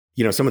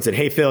someone said,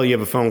 "Hey, Phil, you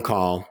have a phone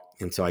call."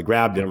 And so I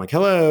grabbed it. I'm like,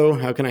 "Hello,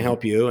 how can I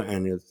help you?"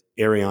 And it's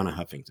Ariana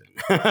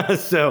Huffington.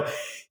 So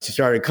she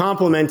started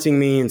complimenting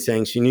me and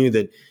saying she knew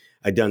that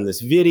I'd done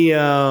this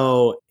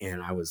video.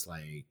 And I was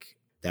like,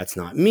 "That's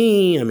not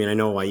me. I mean, I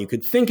know why you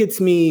could think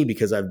it's me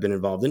because I've been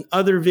involved in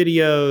other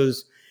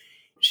videos."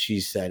 She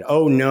said,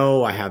 "Oh,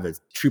 no, I have a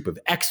troop of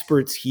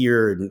experts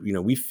here. And,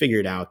 we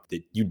figured out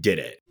that you did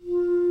it."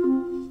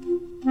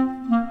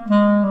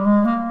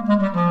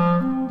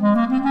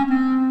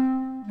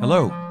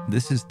 Hello,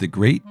 this is the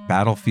Great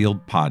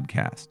Battlefield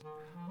Podcast.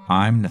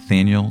 I'm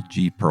Nathaniel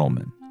G.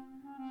 Perlman.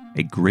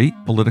 A great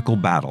political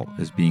battle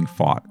is being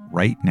fought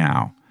right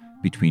now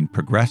between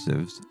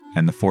progressives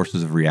and the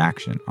forces of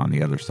reaction on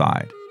the other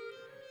side.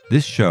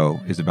 This show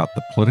is about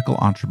the political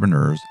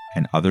entrepreneurs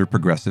and other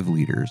progressive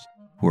leaders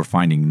who are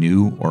finding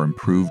new or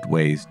improved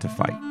ways to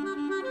fight.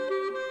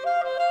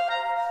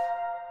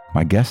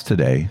 My guest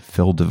today,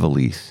 Phil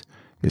Vellis,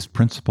 is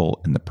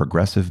principal in the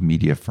progressive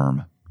media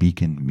firm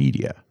Beacon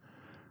Media.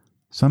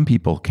 Some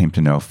people came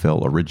to know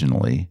Phil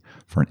originally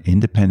for an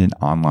independent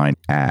online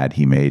ad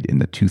he made in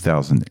the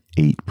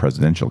 2008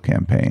 presidential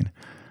campaign,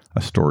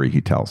 a story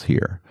he tells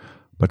here.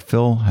 But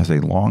Phil has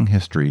a long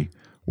history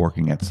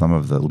working at some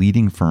of the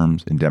leading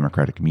firms in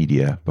Democratic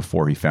media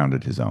before he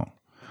founded his own.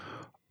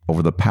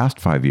 Over the past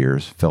 5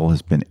 years, Phil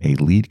has been a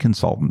lead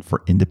consultant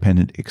for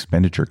independent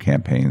expenditure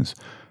campaigns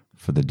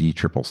for the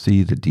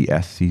DCCC, the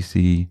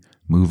DSCC,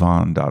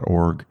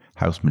 MoveOn.org,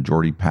 House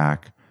Majority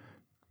PAC,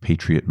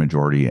 Patriot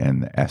Majority,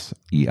 and the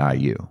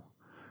SEIU.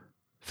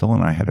 Phil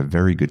and I had a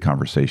very good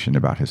conversation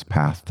about his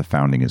path to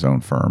founding his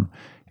own firm,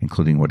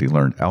 including what he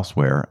learned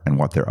elsewhere and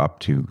what they're up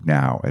to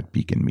now at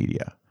Beacon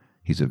Media.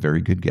 He's a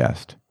very good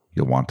guest.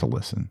 You'll want to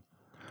listen.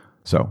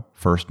 So,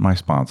 first my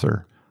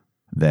sponsor,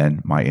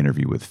 then my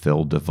interview with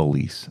Phil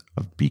Vellis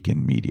of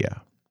Beacon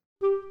Media.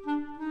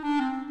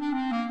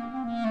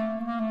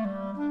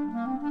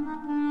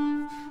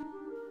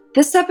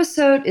 This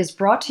episode is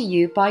brought to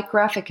you by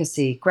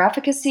Graphicacy.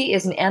 Graphicacy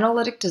is an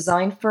analytic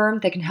design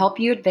firm that can help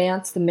you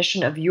advance the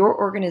mission of your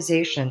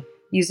organization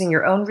using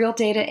your own real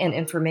data and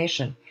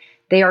information.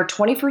 They are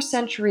 21st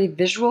century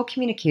visual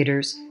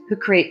communicators who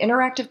create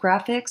interactive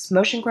graphics,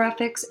 motion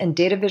graphics, and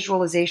data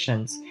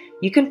visualizations.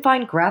 You can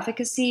find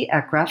Graphicacy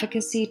at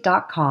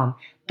graphicacy.com.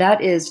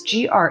 That is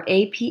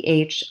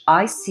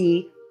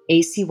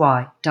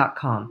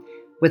GRAPHICACY.com.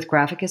 With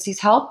Graphicacy's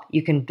help,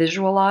 you can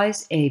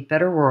visualize a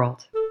better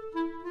world.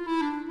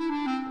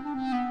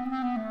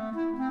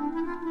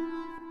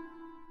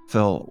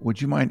 Phil,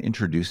 would you mind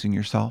introducing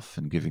yourself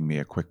and giving me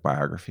a quick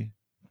biography?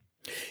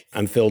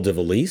 I'm Phil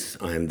Vellis.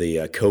 I'm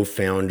the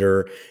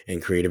co-founder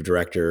and creative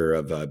director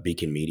of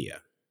Beacon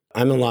Media.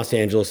 I'm a Los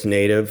Angeles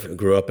native,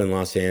 grew up in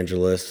Los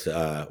Angeles,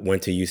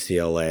 went to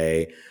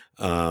UCLA,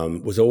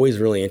 was always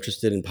really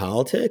interested in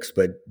politics,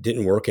 but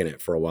didn't work in it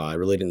for a while. I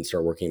really didn't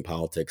start working in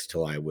politics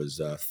till I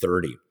was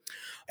 30.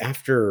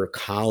 After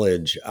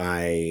college,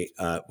 I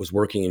was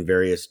working in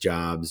various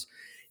jobs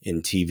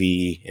in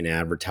TV and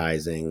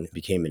advertising,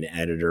 became an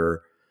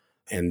editor.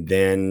 And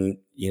then,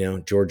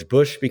 George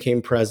Bush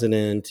became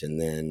president.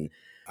 And then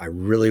I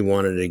really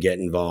wanted to get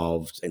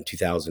involved in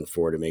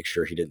 2004 to make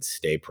sure he didn't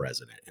stay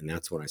president. And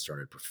that's when I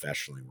started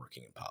professionally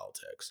working in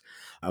politics.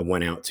 I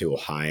went out to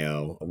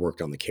Ohio. I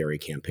worked on the Kerry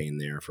campaign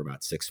there for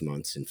about 6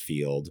 months in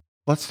field.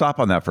 Let's stop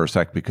on that for a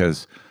sec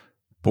because,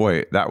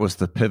 boy, that was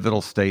the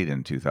pivotal state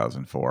in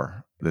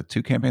 2004. The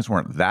two campaigns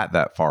weren't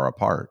that far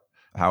apart.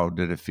 How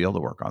did it feel to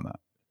work on that?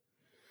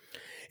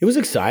 It was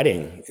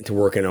exciting to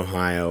work in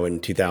Ohio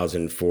in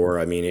 2004.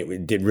 I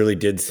mean, it really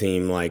did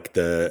seem like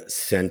the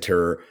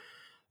center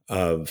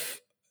of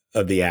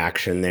the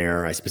action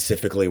there. I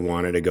specifically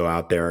wanted to go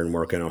out there and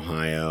work in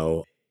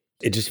Ohio.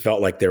 It just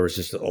felt like there was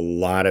just a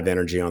lot of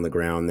energy on the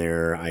ground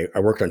there. I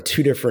worked on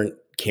 2 different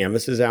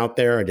canvases out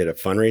there. I did a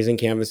fundraising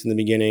canvas in the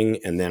beginning,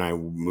 and then I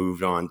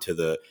moved on to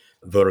the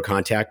voter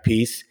contact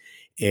piece.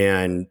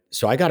 And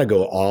so I got to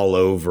go all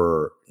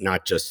over,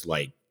 not just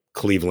like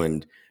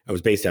Cleveland. I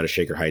was based out of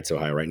Shaker Heights,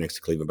 Ohio, right next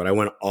to Cleveland, but I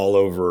went all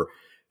over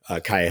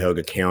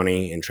Cuyahoga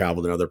County and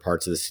traveled in other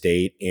parts of the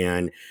state.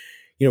 And,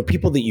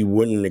 people that you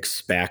wouldn't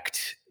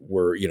expect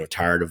were,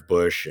 tired of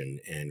Bush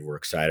and were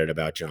excited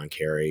about John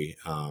Kerry.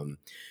 And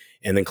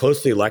then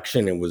close to the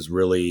election, it was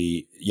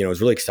really,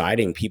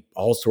 exciting.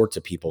 All sorts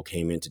of people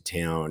came into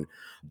town,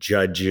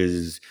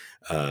 judges,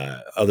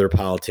 other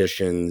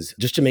politicians,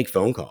 just to make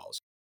phone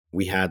calls.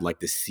 We had like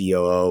the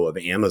COO of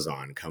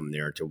Amazon come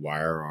there to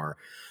wire our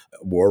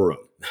war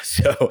room.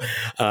 So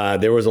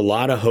there was a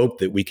lot of hope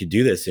that we could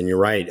do this. And you're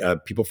right.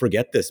 People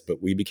forget this,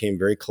 but we became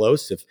very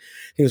close. I think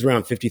it was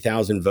around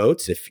 50,000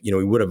 votes. If,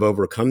 we would have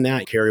overcome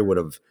that, Kerry would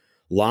have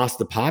lost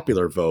the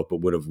popular vote,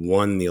 but would have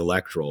won the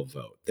electoral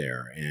vote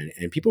there.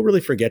 And people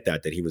really forget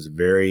that he was a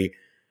very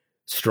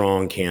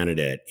strong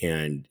candidate.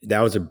 And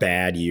that was a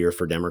bad year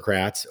for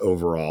Democrats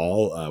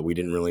overall. We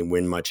didn't really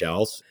win much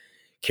else.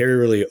 Kerry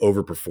really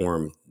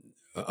overperformed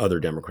other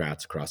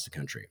Democrats across the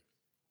country.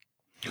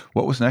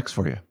 What was next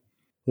for you?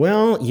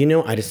 Well,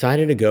 I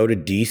decided to go to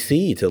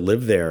D.C. to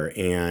live there.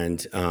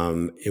 And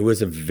it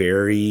was a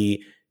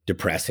very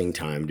depressing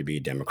time to be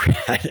a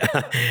Democrat.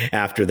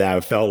 After that,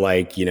 it felt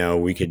like,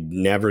 we could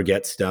never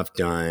get stuff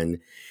done.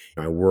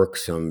 I worked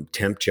some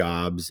temp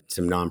jobs,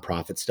 some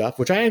nonprofit stuff,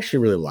 which I actually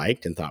really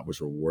liked and thought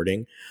was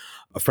rewarding.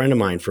 A friend of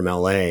mine from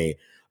LA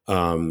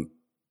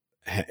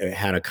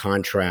had a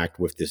contract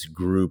with this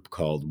group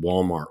called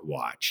Walmart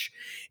Watch.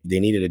 They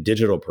needed a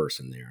digital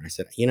person there. And I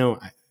said,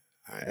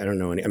 I don't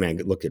know. I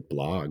looked at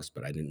blogs,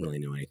 but I didn't really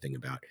know anything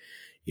about,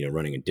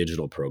 running a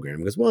digital program.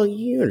 He goes, well,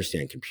 you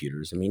understand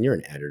computers. You're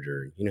an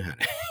editor. You know how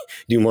to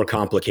do more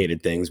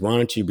complicated things. Why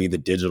don't you be the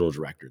digital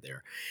director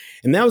there?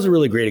 And that was a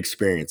really great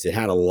experience. It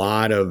had a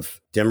lot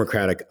of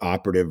Democratic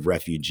operative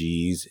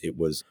refugees. It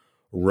was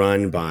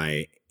run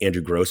by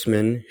Andrew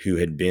Grossman, who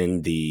had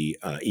been the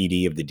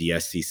ED of the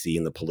DSCC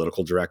and the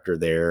political director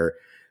there.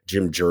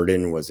 Jim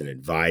Jordan was an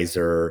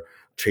advisor.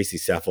 Tracy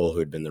Seffel, who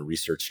had been the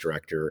research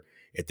director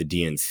at the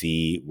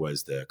DNC,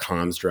 was the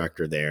comms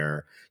director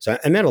there. So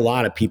I met a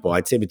lot of people.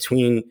 I'd say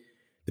between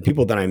the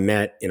people that I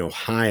met in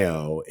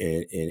Ohio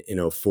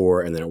in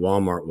 04 and then at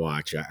Walmart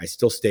Watch, I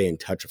still stay in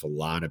touch with a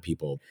lot of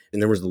people.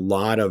 And there was a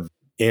lot of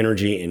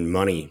energy and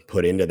money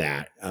put into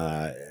that.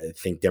 I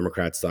think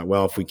Democrats thought,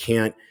 well, if we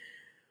can't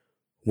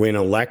win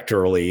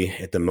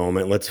electorally at the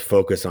moment, let's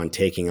focus on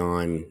taking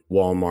on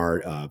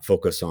Walmart,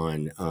 focus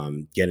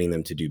on getting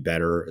them to do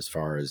better as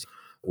far as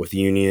with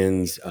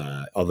unions,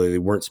 although they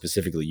weren't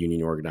specifically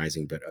union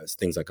organizing, but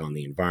things like on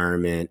the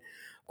environment,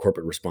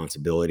 corporate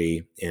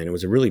responsibility. And it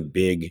was a really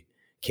big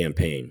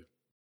campaign.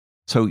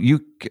 So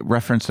you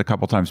referenced a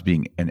couple times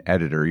being an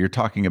editor. You're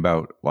talking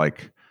about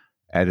like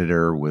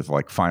editor with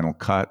like Final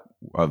Cut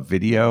of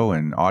video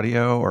and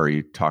audio, or are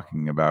you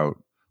talking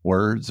about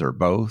words or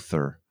both,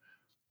 or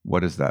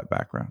what is that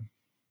background?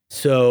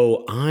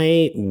 So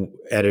I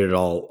edited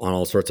on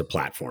all sorts of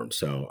platforms.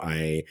 So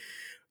I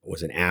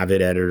was an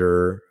avid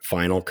editor,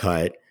 Final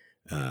Cut,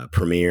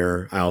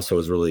 Premiere. I also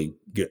was really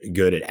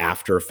good at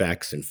After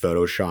Effects and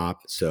Photoshop.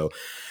 So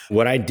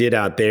what I did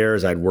out there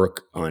is I'd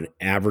work on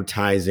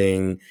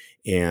advertising,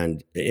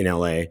 and in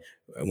LA,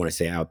 when I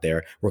say out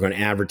there, work on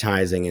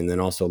advertising and then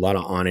also a lot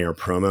of on-air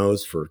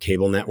promos for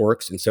cable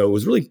networks. And so it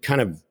was really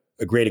kind of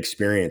a great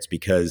experience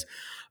because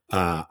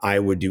I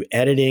would do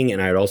editing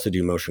and I would also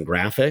do motion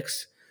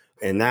graphics.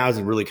 And that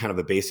was really kind of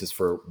a basis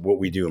for what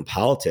we do in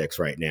politics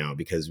right now,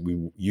 because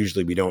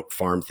we don't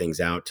farm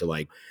things out to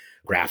like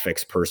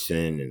graphics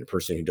person and a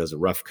person who does a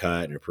rough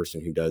cut and a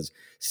person who does,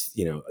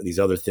 these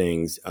other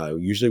things.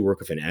 We usually work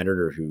with an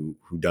editor who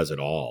does it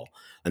all.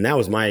 And that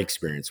was my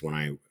experience when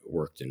I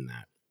worked in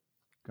that.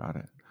 Got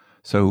it.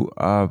 So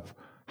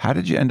how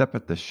did you end up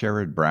at the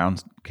Sherrod Brown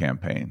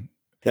campaign?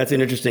 That's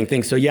an interesting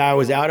thing. So yeah, I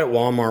was out at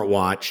Walmart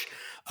Watch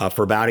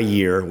for about a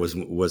year,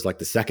 was like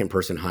the second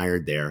person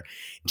hired there.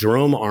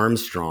 Jerome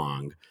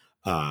Armstrong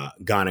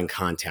got in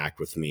contact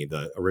with me,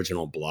 the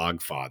original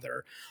blog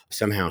father.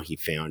 Somehow he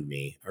found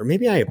me, or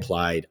maybe I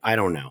applied. I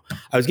don't know.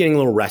 I was getting a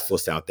little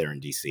restless out there in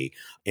DC.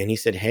 And he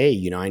said, hey,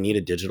 I need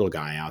a digital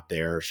guy out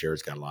there.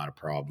 Sherrod's got a lot of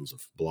problems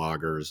with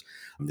bloggers.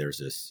 There's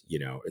this,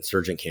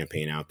 insurgent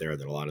campaign out there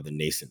that a lot of the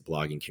nascent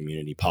blogging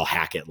community, Paul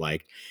Hackett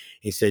liked.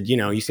 He said,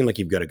 you seem like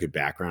you've got a good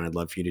background. I'd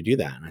love for you to do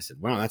that. And I said,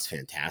 wow, that's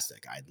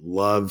fantastic. I'd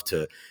love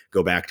to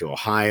go back to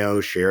Ohio.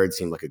 Sherrod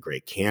seemed like a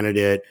great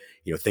candidate.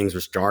 Things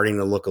were starting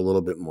to look a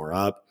little bit more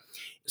up.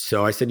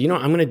 So I said, I'm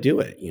going to do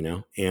it,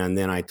 And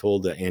then I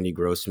told Andy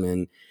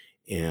Grossman,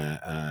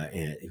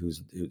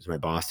 who's my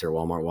boss there at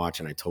Walmart Watch,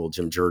 and I told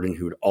Jim Jordan,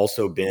 who had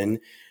also been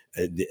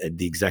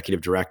the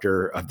executive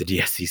director of the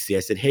DSCC.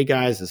 I said, hey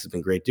guys, this has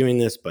been great doing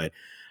this, but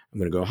I'm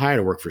going to go Ohio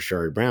to work for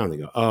Sherrod Brown. They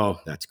go, oh,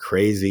 that's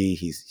crazy.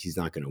 He's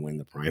not going to win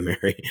the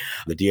primary.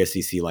 The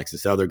DSCC likes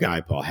this other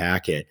guy, Paul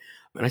Hackett.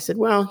 And I said,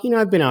 well,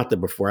 I've been out there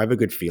before. I have a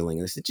good feeling.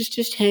 And I said,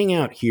 just hang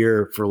out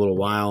here for a little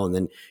while. And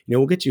then,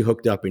 we'll get you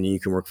hooked up and you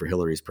can work for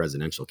Hillary's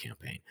presidential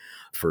campaign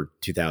for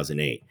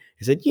 2008.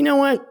 I said, you know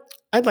what?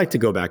 I'd like to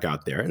go back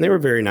out there. And they were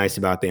very nice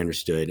about it. They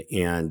understood.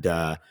 And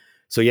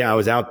so, yeah, I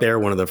was out there,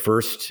 one of the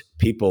first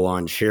people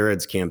on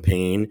Sherrod's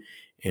campaign.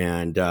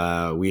 And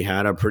we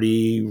had a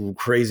pretty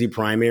crazy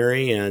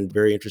primary and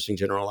very interesting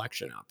general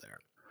election out there.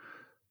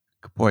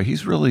 Boy,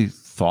 he's really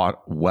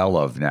thought well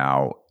of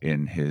now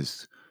in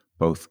his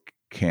both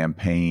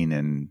campaign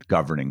and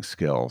governing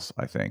skills,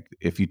 I think.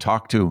 If you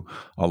talk to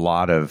a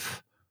lot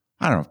of,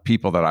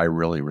 people that I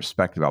really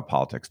respect about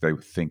politics, they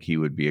would think he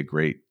would be a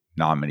great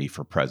nominee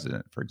for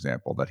president, for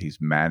example, that he's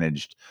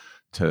managed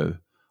to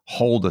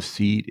hold a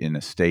seat in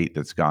a state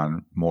that's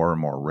gone more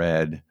and more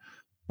red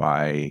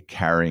by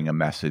carrying a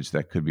message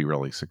that could be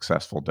really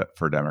successful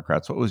for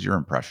Democrats. What was your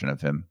impression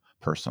of him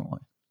personally?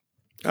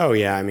 Oh,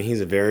 yeah.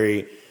 He's a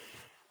very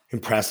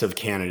impressive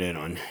candidate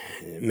on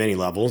many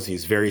levels.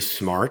 He's very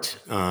smart.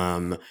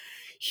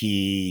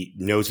 He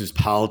knows his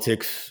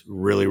politics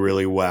really,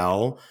 really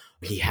well.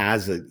 He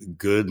has a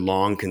good,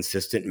 long,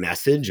 consistent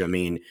message.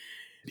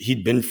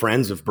 He'd been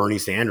friends with Bernie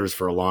Sanders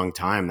for a long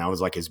time. That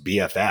was like his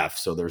BFF.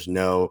 So there's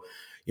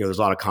there's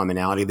a lot of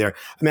commonality there.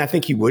 I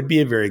think he would be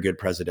a very good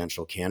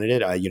presidential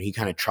candidate. He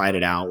kind of tried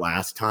it out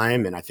last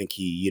time, and I think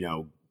he,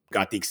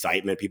 got the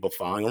excitement, people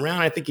following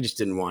around. I think he just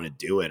didn't want to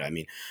do it. I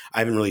mean, I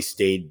haven't really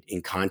stayed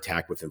in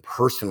contact with him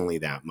personally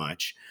that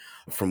much.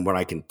 From what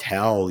I can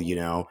tell,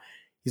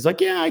 he's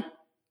like, yeah,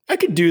 I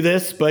could do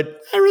this,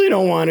 but I really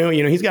don't want to.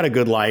 He's got a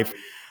good life.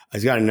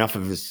 He's got enough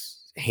of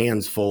his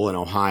hands full in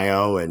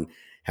Ohio and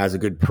has a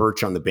good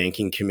perch on the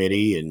banking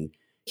committee. And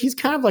he's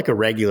kind of like a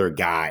regular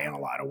guy in a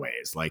lot of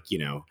ways. Like,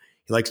 he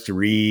likes to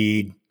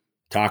read,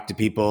 talk to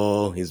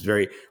people.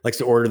 Likes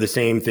to order the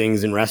same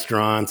things in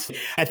restaurants.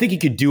 I think he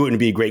could do it and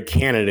be a great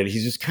candidate.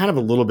 He's just kind of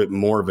a little bit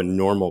more of a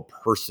normal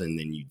person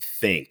than you'd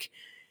think.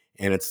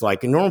 And it's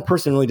like a normal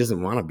person really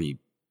doesn't want to be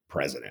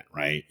president,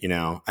 right?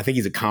 I think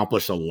he's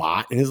accomplished a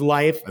lot in his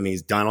life. I mean,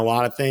 he's done a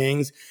lot of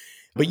things.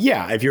 But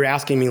yeah, if you're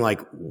asking me like,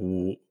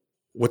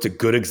 what's a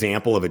good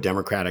example of a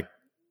Democratic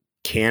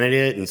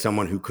candidate and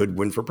someone who could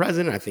win for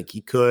president, I think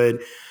he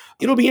could.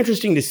 It'll be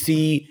interesting to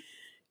see,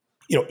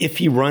 if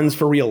he runs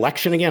for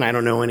re-election again. I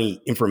don't know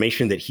any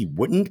information that he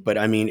wouldn't, but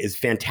I mean, as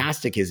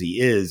fantastic as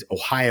he is,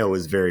 Ohio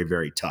is very,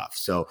 very tough.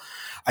 So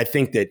I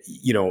think that,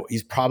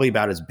 he's probably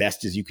about as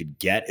best as you could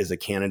get as a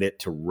candidate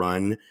to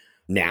run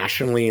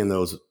nationally in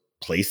those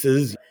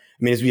places. I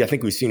mean, I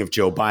think we've seen of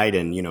Joe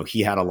Biden,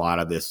 he had a lot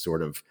of this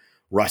sort of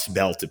Rust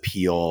Belt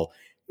appeal.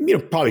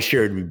 Probably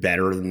Sherrod would be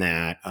better than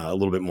that, a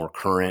little bit more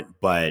current,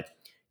 but,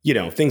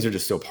 things are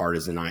just so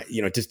partisan.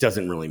 It just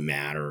doesn't really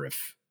matter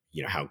if,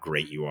 how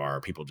great you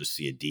are. People just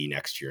see a D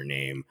next to your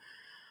name.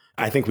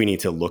 I think we need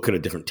to look at a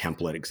different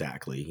template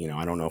exactly.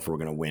 I don't know if we're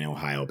going to win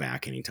Ohio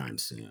back anytime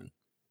soon.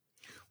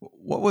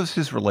 What was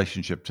his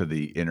relationship to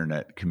the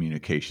internet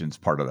communications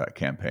part of that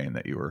campaign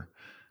that you were?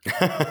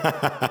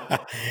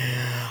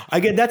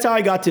 That's how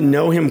I got to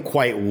know him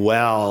quite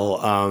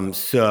well.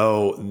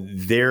 So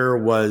there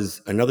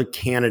was another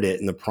candidate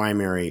in the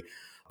primary,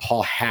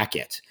 Paul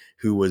Hackett,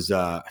 who was,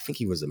 I think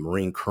he was a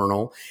Marine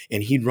colonel,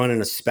 and he'd run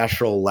in a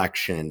special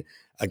election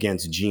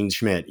against Jean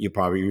Schmidt. You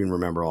probably even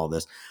remember all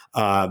this,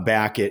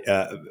 back at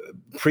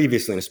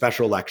previously in a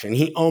special election.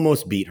 He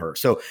almost beat her.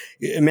 So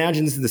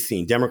imagine this is the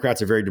scene.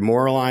 Democrats are very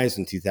demoralized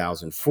in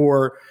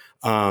 2004.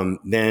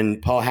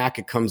 Then Paul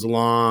Hackett comes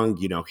along.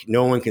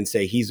 No one can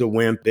say he's a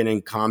wimp, been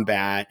in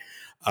combat,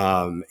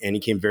 and he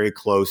came very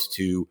close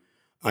to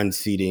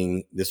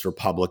unseating this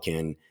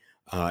Republican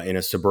in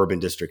a suburban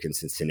district in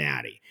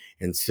Cincinnati.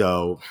 And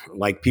so,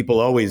 like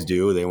people always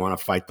do, they want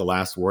to fight the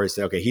last war. They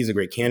say, okay, he's a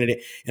great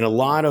candidate. And a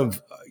lot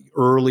of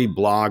early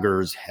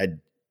bloggers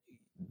had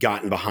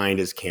gotten behind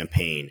his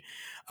campaign,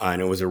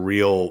 and it was a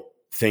real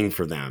thing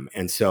for them.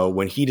 And so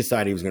when he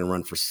decided he was going to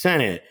run for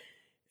Senate,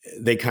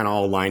 they kind of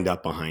all lined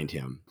up behind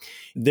him.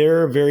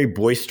 They're a very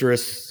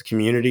boisterous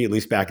community, at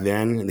least back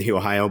then, the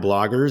Ohio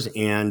bloggers.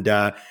 And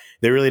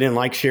they really didn't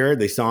like Sherrod.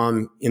 They saw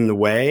him in their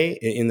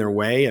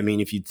way. I mean,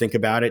 if you think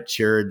about it,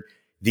 Sherrod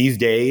these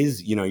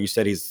days, you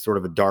said he's sort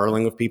of a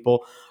darling of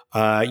people.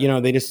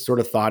 They just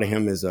sort of thought of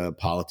him as a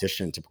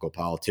politician, typical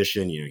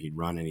politician. He'd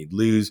run and he'd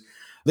lose.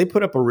 They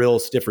put up a real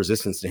stiff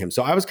resistance to him.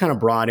 So I was kind of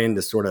brought in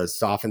to sort of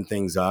soften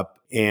things up.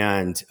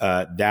 And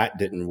that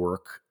didn't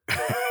work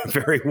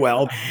very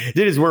well.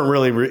 They just weren't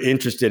really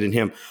interested in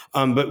him.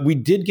 But we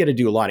did get to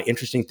do a lot of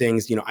interesting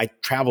things. I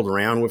traveled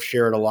around with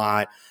Sherrod a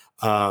lot,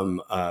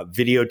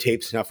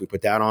 videotape stuff. We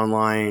put that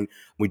online.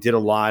 We did a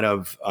lot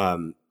of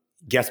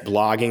guest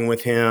blogging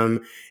with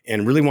him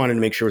and really wanted to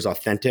make sure it was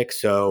authentic.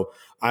 So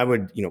I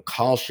would,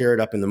 call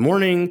Sherrod up in the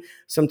morning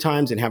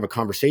sometimes and have a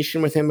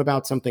conversation with him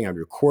about something. I'd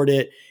record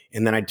it,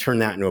 and then I'd turn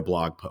that into a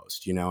blog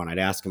post, and I'd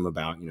ask him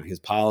about, his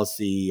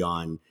policy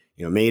on,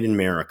 made in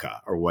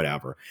America or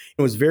whatever.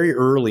 It was very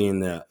early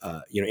in the,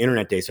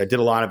 internet days. So I did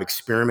a lot of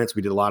experiments.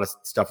 We did a lot of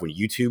stuff when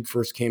YouTube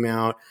first came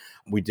out.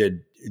 We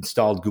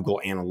installed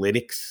Google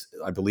Analytics,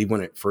 I believe,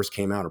 when it first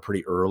came out, or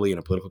pretty early in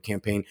a political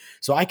campaign.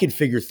 So I could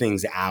figure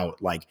things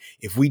out. Like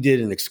if we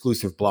did an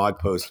exclusive blog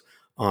post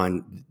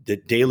on the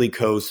Daily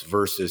Kos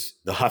versus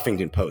the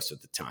Huffington Post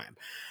at the time,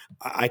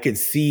 I could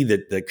see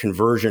that the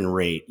conversion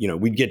rate,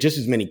 we'd get just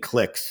as many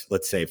clicks,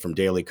 let's say, from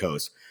Daily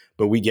Kos,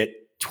 but we get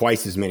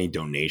twice as many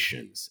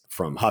donations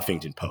from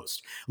Huffington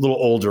Post, a little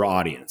older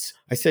audience.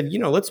 I said,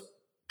 let's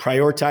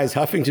prioritize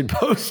Huffington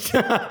Post.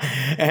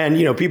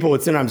 And, people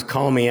would sometimes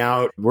call me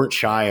out, weren't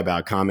shy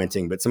about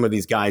commenting, but some of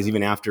these guys,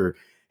 even after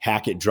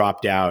Hackett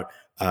dropped out,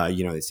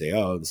 they say,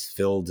 oh, this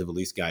Phil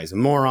DeVellis guy is a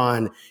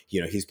moron.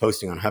 He's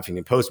posting on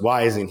Huffington Post.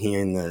 Why isn't he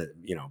in the,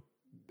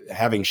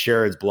 having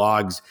Sherrod's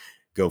blogs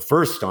go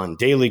first on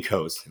Daily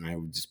Kos? And I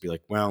would just be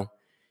like, well,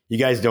 you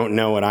guys don't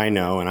know what I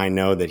know, and I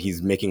know that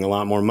he's making a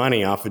lot more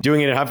money off of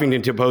doing it at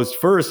Huffington Post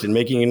first and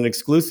making it an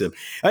exclusive.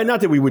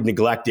 Not that we would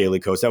neglect Daily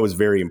Kos. That was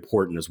very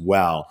important as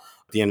well.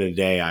 At the end of the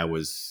day, I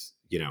was,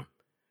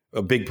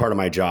 a big part of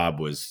my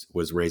job was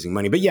raising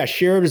money. But yeah,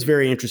 Sherrod was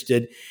very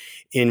interested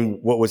in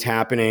what was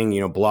happening.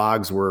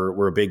 Blogs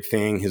were a big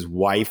thing. His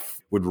wife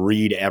would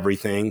read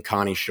everything.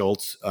 Connie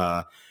Schultz,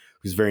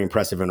 who's very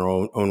impressive in her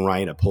own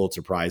right, a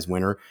Pulitzer Prize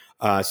winner.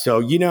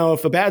 So,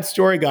 if a bad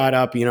story got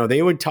up,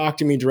 they would talk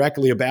to me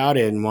directly about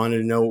it and wanted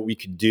to know what we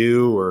could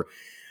do or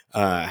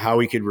how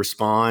we could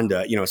respond,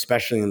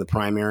 especially in the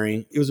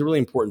primary. It was a really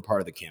important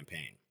part of the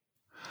campaign.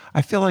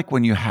 I feel like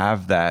when you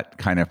have that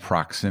kind of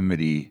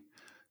proximity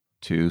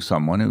to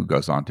someone who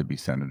goes on to be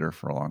senator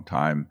for a long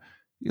time,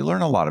 you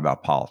learn a lot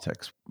about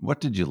politics. What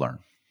did you learn?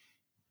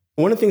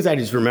 One of the things I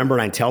just remember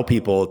and I tell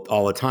people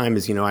all the time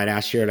is, I'd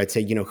ask Sherrod, I'd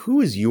say, who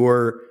is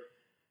your,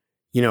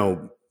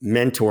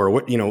 mentor?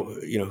 What,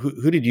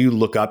 who did you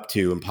look up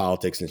to in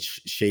politics and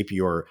shape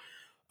your,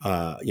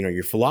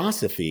 your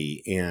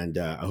philosophy? And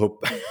I hope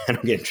I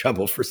don't get in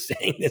trouble for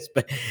saying this,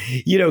 but,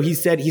 he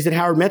said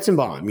Howard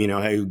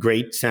Metzenbaum, a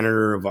great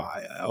senator of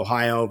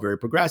Ohio, very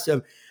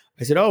progressive.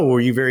 I said, oh, were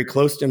you very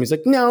close to him? He's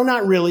like, no,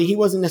 not really. He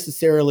wasn't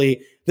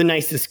necessarily the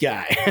nicest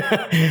guy.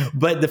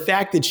 But the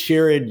fact that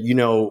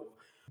Sherrod,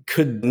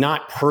 could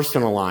not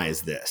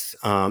personalize this.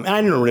 And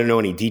I didn't really know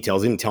any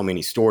details, didn't tell me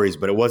any stories,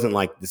 but it wasn't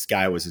like this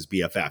guy was his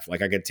BFF.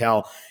 Like I could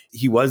tell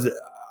he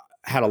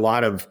had a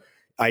lot of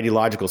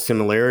ideological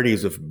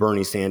similarities with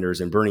Bernie Sanders,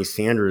 and Bernie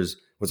Sanders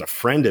was a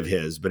friend of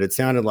his, but it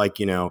sounded like,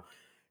 that,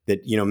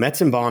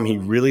 Metzenbaum, he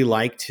really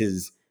liked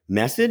his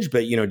message,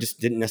 but, just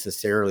didn't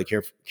necessarily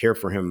care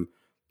for him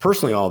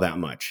personally all that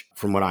much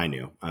from what I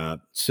knew.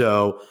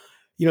 So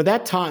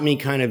that taught me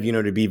kind of,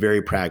 to be very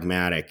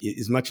pragmatic.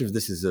 As much as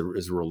this is a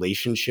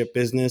relationship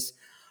business,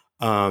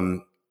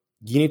 you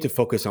need to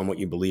focus on what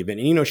you believe in.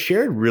 And,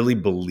 Sherrod really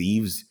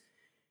believes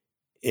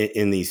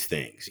in these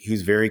things. He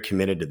was very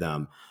committed to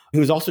them. He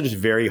was also just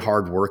very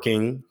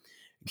hardworking.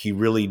 He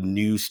really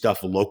knew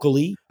stuff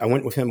locally. I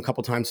went with him a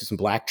couple times to some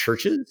Black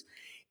churches,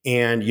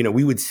 and,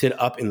 we would sit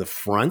up in the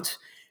front.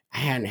 I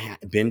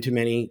hadn't been to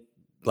many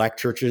Black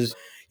churches.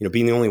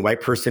 Being the only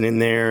white person in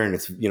there, and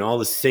it's, all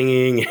the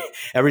singing,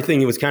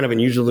 everything, it was kind of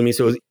unusual to me.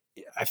 So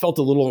I felt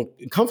a little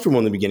uncomfortable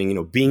in the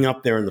beginning, being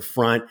up there in the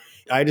front.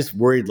 I just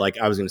worried like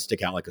I was going to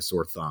stick out like a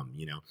sore thumb,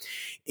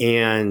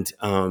 And,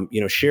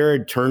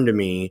 Sherrod turned to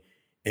me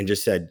and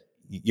just said,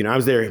 I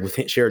was there with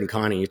Sherrod and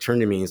Connie. He turned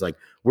to me and he's like,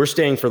 we're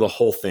staying for the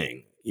whole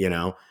thing,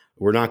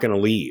 we're not going to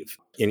leave.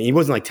 And he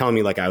wasn't like telling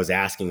me like I was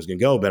asking who's going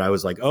to go, but I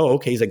was like, oh,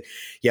 okay. He's like,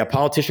 yeah,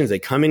 politicians, they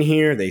come in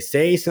here, they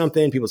say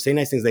something, people say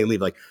nice things, they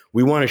leave. Like,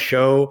 we want to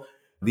show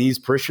these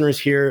parishioners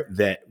here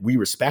that we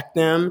respect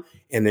them,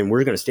 and then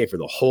we're going to stay for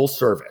the whole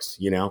service,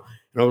 And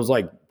I was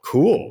like,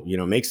 cool,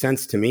 makes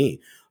sense to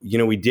me.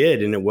 We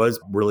did, and it was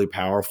really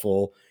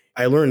powerful.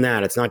 I learned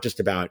that it's not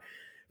just about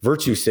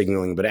virtue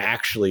signaling, but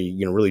actually,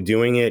 really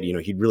doing it.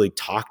 He'd really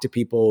talk to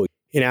people.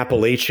 In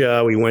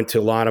Appalachia, we went to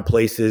a lot of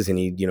places, and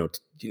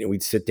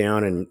we'd sit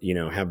down and,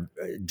 have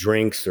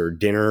drinks or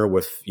dinner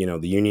with, the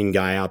union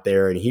guy out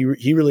there. And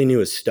he really knew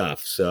his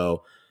stuff.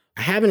 So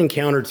I haven't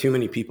encountered too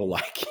many people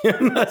like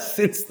him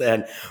since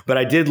then, but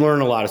I did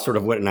learn a lot of sort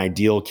of what an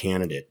ideal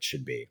candidate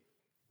should be.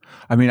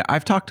 I mean,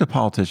 I've talked to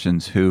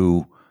politicians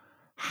who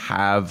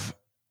have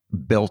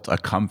built a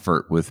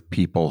comfort with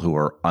people who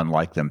are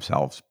unlike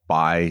themselves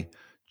by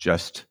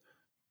just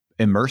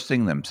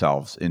immersing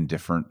themselves in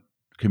different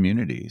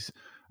communities.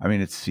 I mean,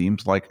 it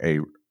seems like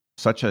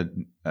such a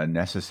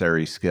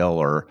necessary skill,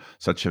 or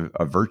such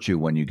a virtue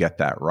when you get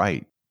that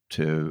right,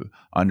 to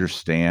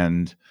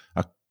understand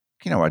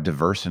a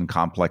diverse and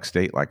complex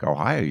state like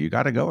Ohio. You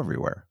got to go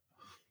everywhere.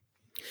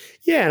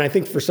 Yeah, and I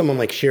think for someone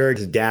like Sherrod,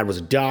 his dad was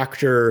a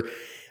doctor.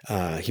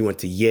 He went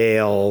to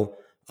Yale.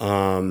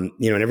 And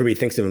everybody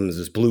thinks of him as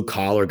this blue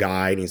collar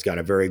guy, and he's got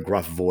a very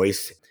gruff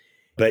voice.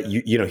 But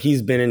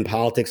he's been in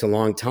politics a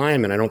long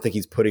time, and I don't think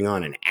he's putting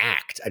on an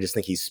act. I just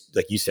think he's,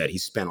 like you said,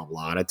 he's spent a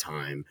lot of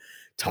time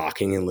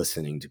talking and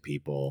listening to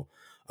people,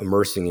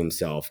 immersing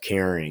himself,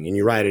 caring. And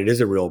you're right, it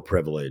is a real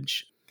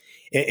privilege.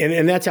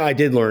 And that's how I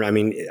did learn. I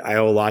mean, I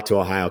owe a lot to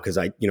Ohio because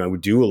I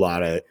would do a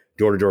lot of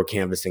door-to-door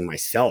canvassing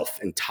myself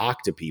and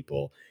talk to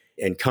people.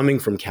 And coming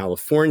from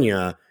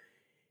California,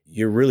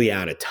 you're really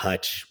out of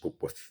touch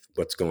with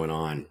what's going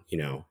on,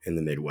 in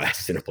the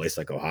Midwest in a place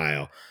like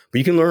Ohio. But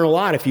you can learn a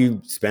lot if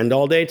you spend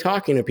all day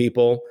talking to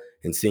people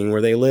and seeing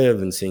where they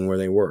live and seeing where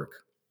they work.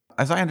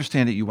 As I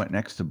understand it, you went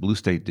next to Blue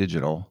State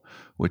Digital,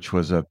 which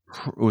was a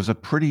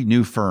pretty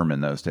new firm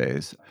in those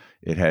days.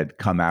 It had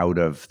come out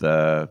of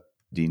the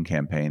Dean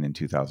campaign in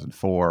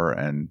 2004,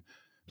 and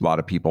a lot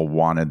of people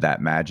wanted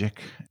that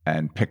magic,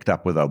 and picked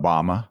up with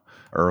Obama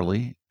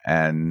early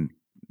and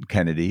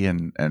Kennedy,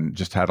 and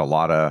just had a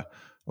lot of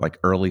like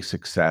early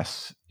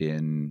success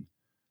in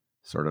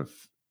sort of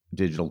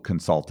digital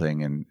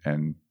consulting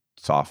and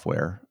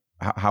software.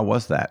 How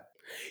was that?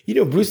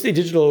 Blue State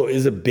Digital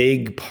is a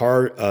big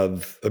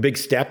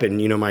step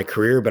in, my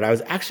career, but I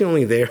was actually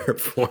only there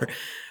for,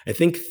 I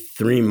think,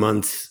 3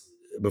 months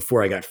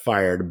before I got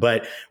fired,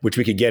 but which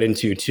we could get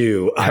into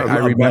too.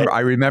 I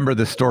remember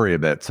the story a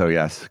bit. So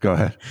yes, go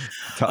ahead.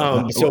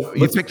 So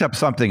you picked up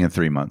something in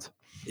 3 months.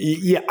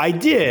 Yeah, I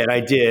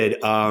did.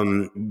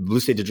 Blue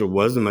State Digital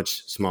was a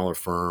much smaller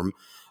firm.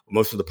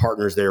 Most of the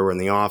partners there were in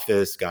the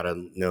office. Got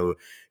to know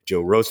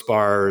Joe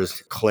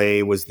Rosbars.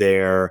 Clay was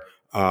there.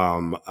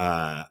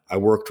 I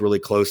worked really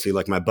closely.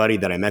 Like my buddy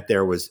that I met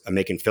there was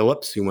Macon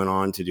Phillips, who went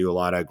on to do a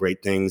lot of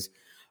great things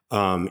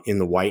in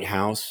the White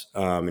House,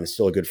 and is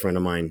still a good friend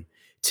of mine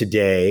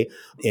today.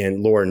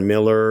 And Lauren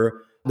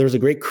Miller, There was a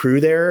great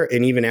crew there.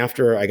 And even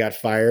after I got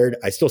fired,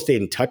 I still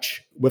stayed in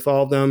touch with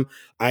all of them.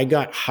 I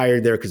got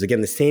hired there because,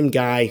 again, the same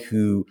guy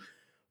who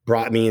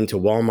brought me into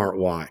Walmart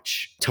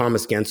Watch,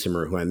 Thomas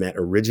Gensimer, who I met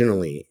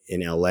originally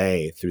in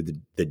LA through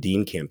the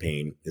Dean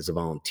campaign as a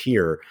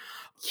volunteer,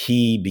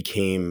 he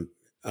became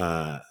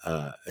a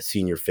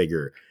senior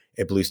figure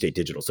at Blue State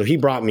Digital. So he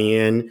brought me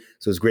in.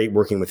 So it was great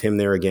working with him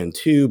there again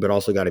too, but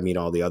also got to meet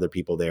all the other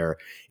people there.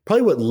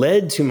 Probably what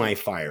led to my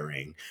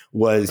firing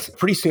was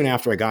pretty soon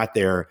after I got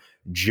there,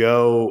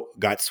 Joe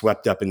got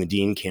swept up in the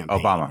Dean campaign.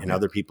 Obama. And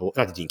other people,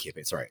 not the Dean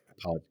campaign, sorry, I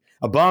apologize.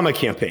 Obama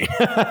campaign.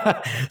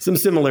 Some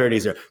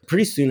similarities there.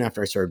 Pretty soon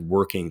after I started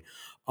working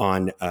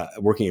at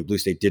Blue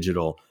State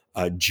Digital,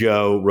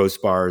 Joe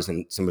Rosebars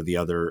and some of the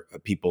other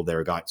people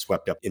there got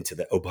swept up into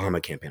the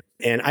Obama campaign.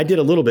 And I did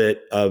a little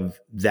bit of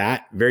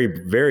that very,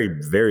 very,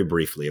 very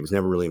briefly. I was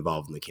never really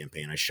involved in the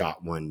campaign. I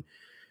shot one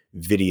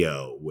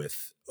video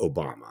with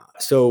Obama.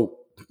 So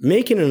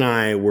Macon and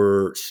I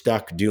were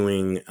stuck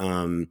doing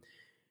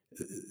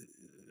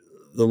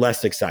the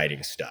less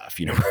exciting stuff,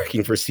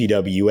 working for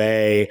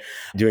CWA,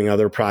 doing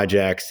other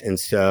projects. And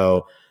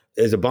so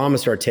as Obama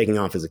started taking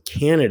off as a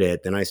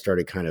candidate, then I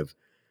started kind of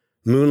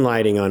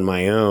moonlighting on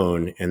my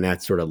own. And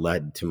that sort of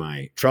led to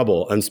my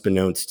trouble,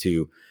 unbeknownst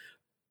to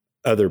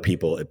other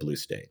people at Blue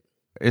State.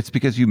 It's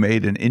because you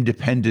made an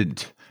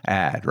independent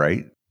ad,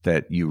 right?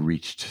 That you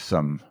reached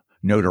some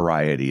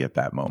notoriety at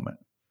that moment.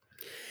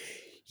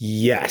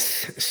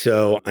 Yes.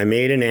 So I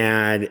made an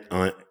ad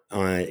on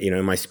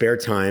in my spare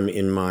time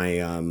in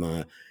my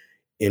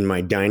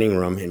dining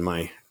room in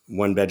my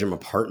 1-bedroom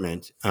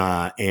apartment,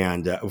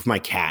 and with my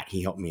cat.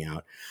 He helped me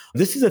out.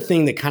 This is a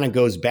thing that kind of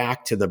goes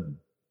back to the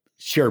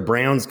Sherrod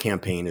Brown's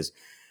campaign. Is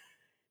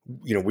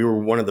we were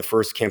one of the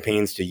first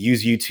campaigns to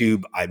use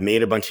YouTube. I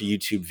made a bunch of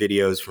YouTube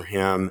videos for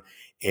him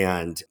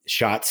and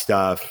shot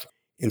stuff,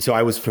 and so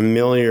I was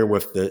familiar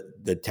with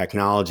the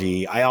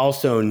technology. I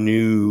also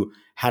knew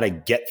how to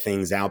get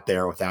things out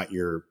there without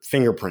your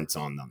fingerprints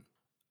on them.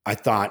 I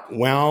thought,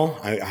 well,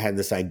 I had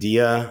this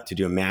idea to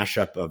do a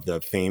mashup of the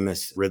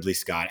famous Ridley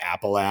Scott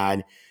Apple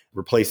ad,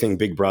 replacing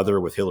Big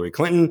Brother with Hillary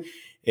Clinton.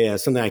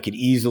 Something I could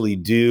easily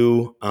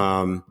do.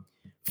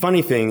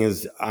 Funny thing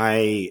is,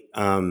 I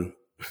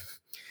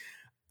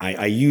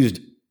used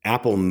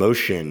Apple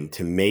Motion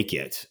to make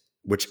it,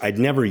 which I'd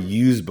never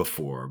used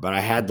before, but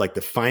I had like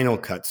the Final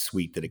Cut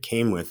suite that it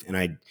came with, and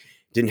I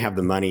didn't have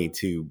the money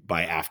to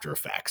buy After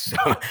Effects. So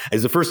it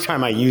was the first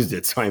time I used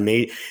it. So I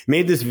made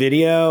this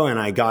video and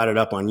I got it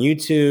up on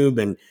YouTube,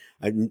 and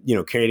I,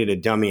 created a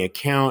dummy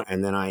account.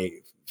 And then I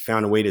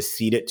found a way to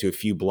seed it to a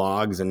few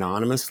blogs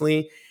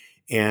anonymously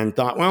and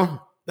thought,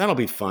 well, that'll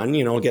be fun.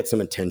 Get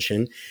some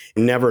attention.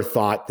 Never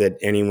thought that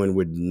anyone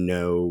would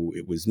know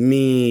it was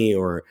me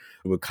or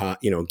it would,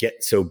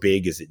 get so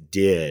big as it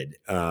did.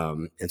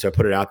 And so I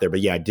put it out there.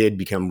 But yeah,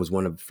 I was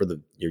one of, for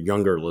your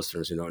younger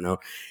listeners who don't know,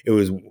 it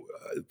was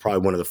probably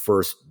one of the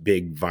first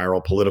big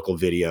viral political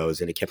videos,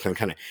 and it kept on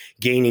kind of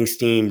gaining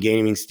steam.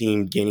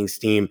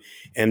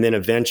 And then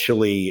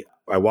eventually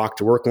I walked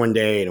to work one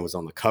day and it was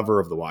on the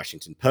cover of the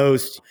Washington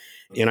Post.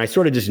 And I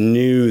sort of just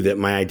knew that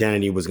my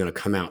identity was going to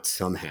come out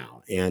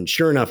somehow. And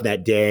sure enough,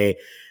 that day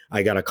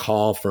I got a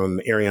call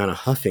from Arianna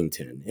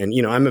Huffington. And,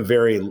 I'm at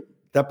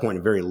that point,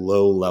 a very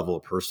low level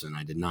person.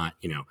 I did not,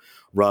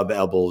 rub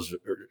elbows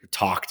or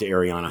talk to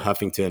Arianna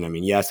Huffington. I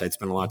mean, yes, I'd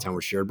spent a lot of time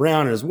with Sherrod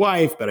Brown and his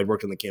wife, but I'd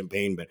worked on the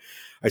campaign, but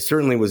I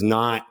certainly was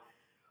not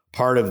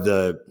part of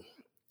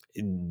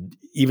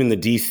even the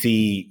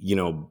DC,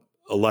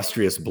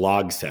 illustrious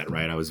blog set,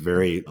 right? I was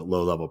very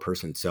low level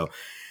person. So,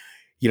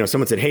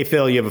 someone said, "Hey,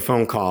 Phil, you have a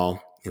phone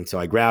call." And so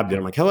I grabbed it.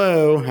 I'm like,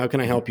 "Hello, how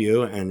can I help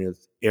you?" And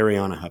it's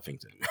Arianna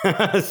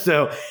Huffington.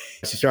 So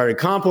she started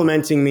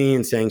complimenting me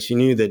and saying she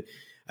knew that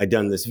I'd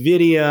done this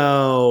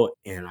video.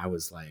 And I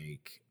was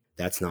like,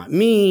 that's not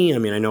me. I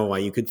mean, I know why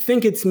you could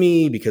think it's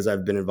me because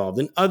I've been involved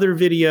in other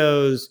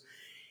videos.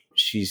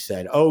 She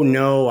said, "Oh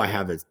no, I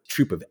have a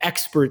troop of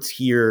experts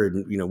here.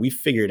 And, we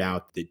figured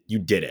out that you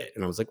did it."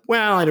 And I was like,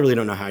 "Well, I really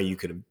don't know how you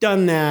could have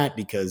done that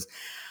because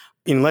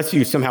unless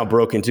you somehow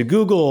broke into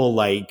Google,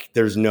 like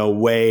there's no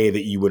way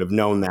that you would have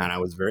known that." I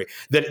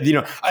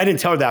didn't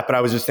tell her that, but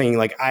I was just saying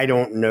like, I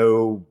don't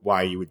know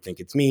why you would think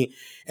it's me.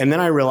 And then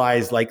I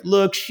realized like,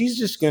 look, she's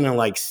just going to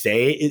like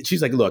say it.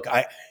 She's like, "Look,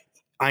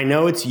 I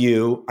know it's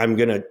you. I'm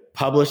going to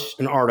publish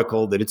an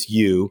article that it's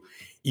you.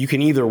 You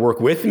can either work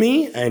with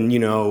me and,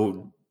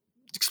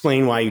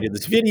 explain why you did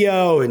this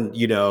video and,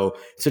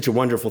 it's such a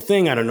wonderful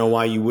thing. I don't know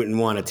why you wouldn't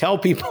want to tell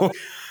people.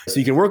 So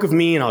you can work with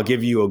me and I'll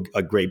give you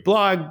a great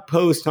blog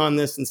post on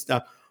this and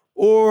stuff,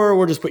 or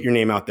we'll just put your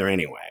name out there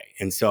anyway."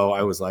 And so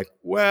I was like,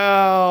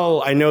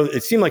 well, I know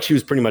it seemed like she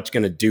was pretty much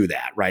going to do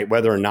that, right?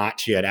 Whether or not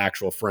she had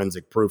actual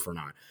forensic proof or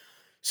not.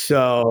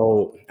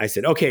 So I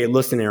said, "Okay,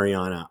 listen,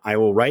 Arianna, I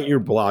will write your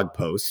blog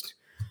post,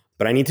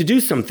 but I need to do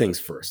some things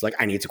first. Like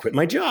I need to quit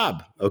my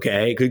job."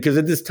 Okay. Because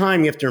at this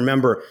time you have to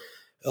remember,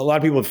 a lot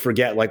of people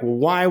forget like, well,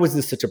 why was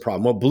this such a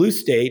problem? Well, Blue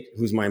State,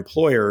 who's my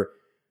employer,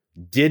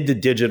 did the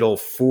digital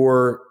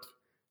for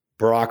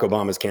Barack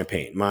Obama's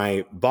campaign.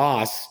 My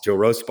boss, Joe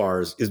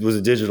Rospars, was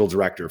a digital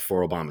director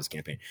for Obama's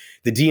campaign.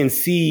 The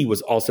DNC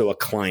was also a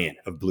client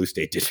of Blue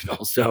State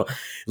Digital. So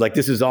like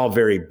this is all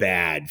very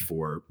bad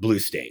for Blue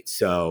State.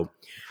 So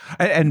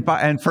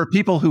and for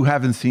people who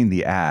haven't seen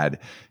the ad,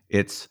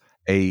 it's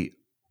a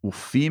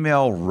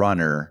female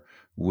runner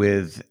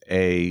with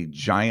a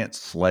giant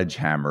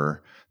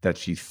sledgehammer that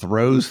she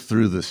throws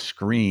through the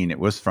screen. It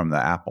was from the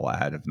Apple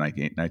ad of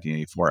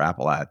 1984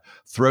 Apple ad,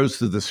 throws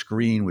through the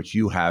screen, which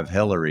you have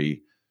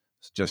Hillary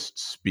just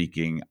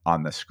speaking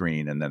on the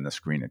screen, and then the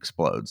screen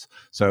explodes.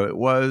 So it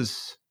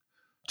was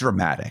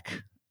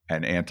dramatic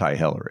and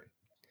anti-Hillary.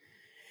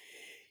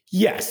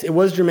 Yes, it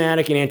was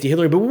dramatic and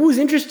anti-Hillary. But what was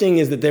interesting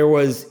is that there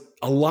was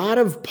a lot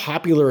of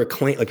popular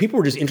acclaim. Like people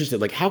were just interested,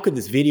 like, how could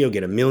this video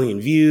get 1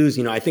 million views?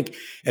 You know, I think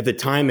at the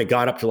time it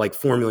got up to like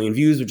 4 million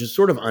views, which is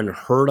sort of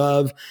unheard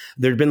of.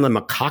 There'd been the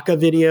macaca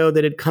video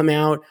that had come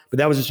out, but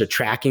that was just a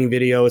tracking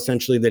video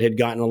essentially that had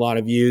gotten a lot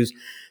of views.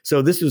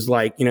 So this was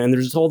like, you know, and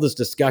there's all this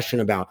discussion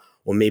about,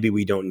 well, maybe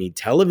we don't need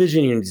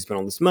television. You need to spend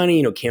all this money.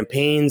 You know,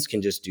 campaigns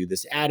can just do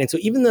this ad. And so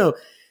even though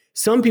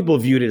some people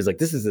viewed it as like,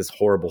 this is this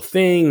horrible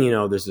thing. You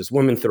know, there's this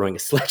woman throwing a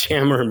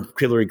sledgehammer in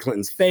Hillary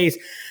Clinton's face.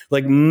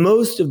 Like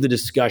most of the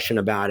discussion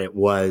about it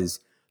was,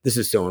 this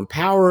is so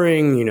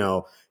empowering. You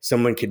know,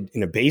 someone could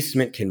in a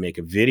basement can make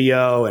a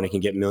video and it can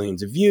get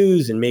millions of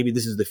views. And maybe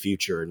this is the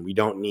future and we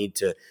don't need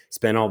to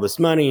spend all this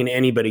money and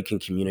anybody can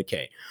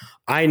communicate.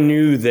 I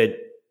knew that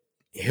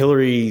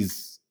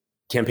Hillary's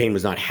campaign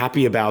was not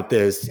happy about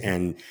this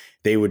and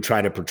they would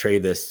try to portray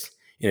this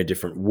in a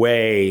different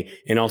way.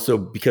 And also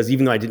because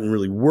even though I didn't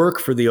really work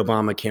for the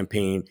Obama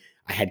campaign,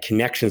 I had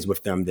connections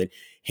with them that,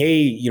 hey,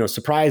 you know,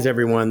 surprise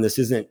everyone. This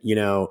isn't, you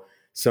know,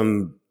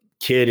 some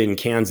kid in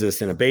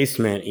Kansas in a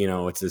basement. You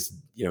know, it's this,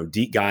 you know,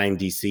 guy in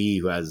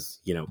DC who has,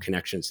 you know,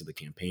 connections to the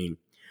campaign.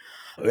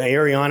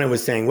 Ariana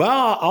was saying,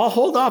 well, I'll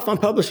hold off on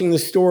publishing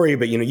this story,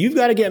 but, you know, you've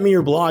got to get me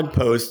your blog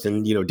post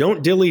and, you know,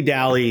 don't dilly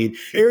dally.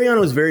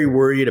 Ariana was very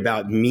worried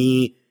about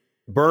me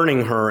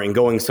burning her and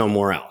going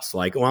somewhere else.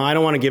 Like, well, I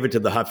don't want to give it to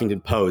the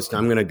Huffington Post.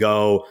 I'm going to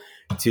go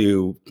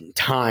to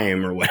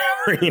Time or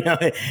whatever,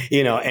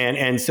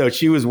 and so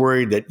she was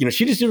worried that, you know,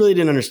 she just really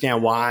didn't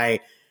understand why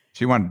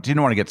She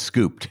didn't want to get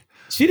scooped.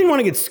 She didn't want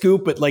to get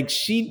scooped, but like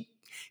she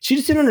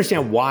just didn't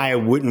understand why I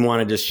wouldn't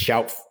want to just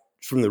shout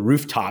from the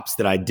rooftops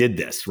that I did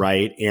this.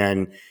 Right.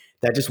 And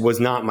that just was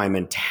not my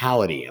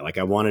mentality. Like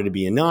I wanted to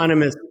be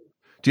anonymous.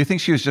 Do you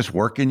think she was just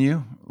working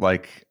you?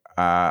 Like,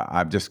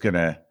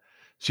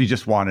 she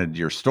just wanted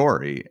your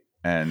story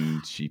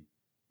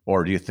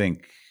or do you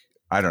think,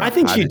 I don't know. I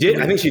think she did.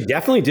 I think she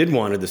definitely did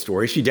want the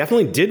story. She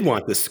definitely did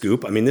want the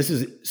scoop. I mean, this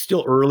is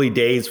still early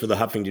days for the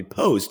Huffington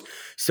Post.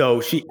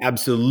 So she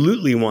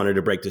absolutely wanted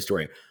to break the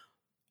story.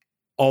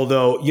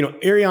 Although, you know,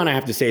 Ariana, I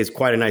have to say, is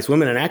quite a nice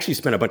woman. And I actually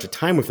spent a bunch of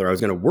time with her. I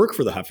was going to work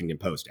for the Huffington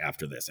Post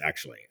after this,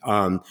 actually.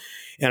 And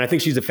I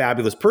think she's a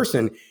fabulous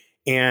person.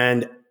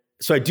 And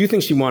so I do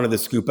think she wanted the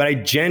scoop, but I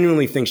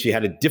genuinely think she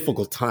had a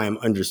difficult time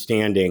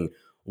understanding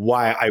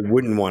why I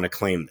wouldn't want to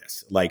claim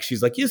this. Like,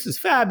 she's like, this is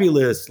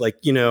fabulous. Like,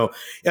 you know,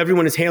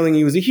 everyone is hailing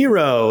you as a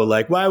hero.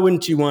 Like, why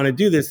wouldn't you want to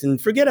do this and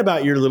forget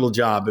about your little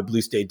job at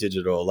Blue State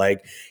Digital?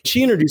 Like,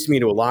 she introduced me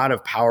to a lot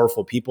of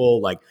powerful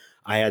people. Like,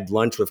 I had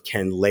lunch with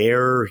Ken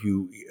Lair,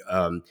 who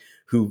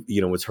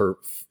you know, was her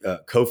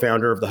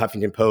co-founder of the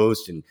Huffington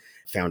Post and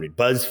founded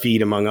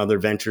BuzzFeed, among other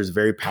ventures,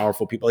 very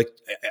powerful people. Like,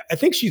 I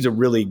think she's a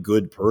really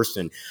good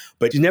person,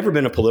 but she's never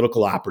been a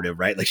political operative,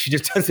 right? Like, she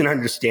just doesn't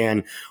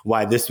understand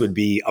why this would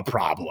be a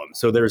problem.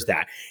 So there's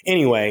that.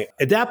 Anyway,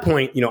 at that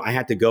point, you know, I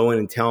had to go in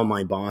and tell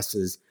my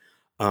bosses,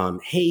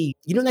 hey,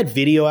 you know that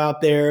video out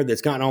there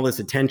that's gotten all this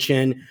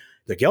attention?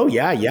 They're like, oh,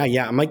 yeah.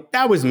 I'm like,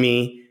 that was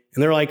me.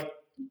 And they're like,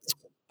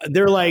 and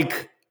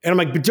I'm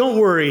like, but don't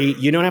worry,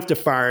 you don't have to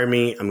fire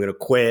me. I'm going to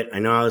quit. I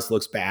know how this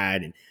looks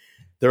bad. And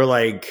they're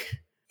like,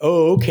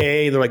 oh,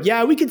 okay. They're like,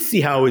 yeah, we could see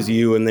how it was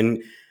you. And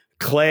then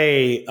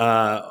Clay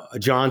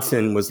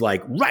Johnson was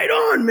like, right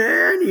on,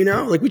 man. You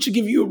know, like, we should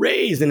give you a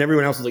raise. And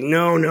everyone else was like,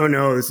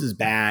 no, this is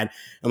bad.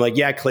 I'm like,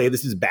 yeah, Clay,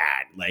 this is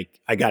bad. Like,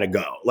 I got to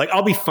go. Like,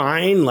 I'll be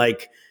fine.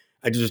 Like,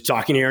 I just was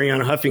talking to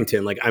Ariana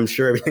Huffington. Like, I'm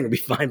sure everything will be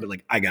fine, but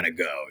like, I got to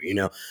go, you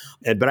know?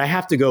 But I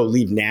have to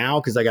leave now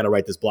because I got to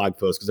write this blog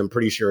post because I'm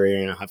pretty sure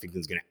Ariana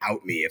Huffington's going to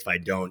out me if I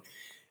don't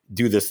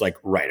do this like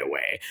right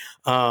away.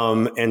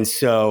 And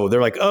so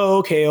they're like, oh,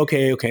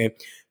 okay.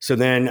 So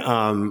then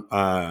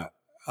I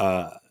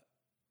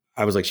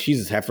was like,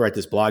 Jesus, I have to write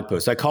this blog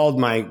post. So I called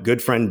my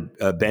good friend,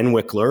 Ben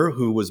Wickler,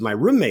 who was my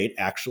roommate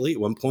actually at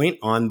one point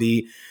on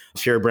the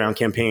Sherrod Brown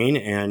campaign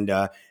and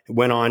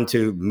went on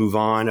to move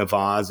on of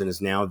Oz and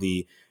is now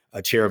the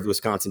chair of the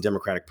Wisconsin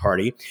Democratic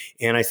Party.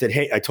 And I said,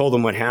 hey, I told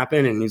him what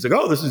happened. And he's like,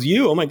 oh, this is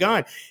you. Oh my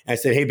God. And I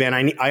said, hey,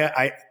 Ben,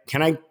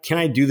 can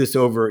I do this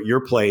over at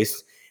your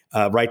place?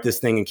 Write this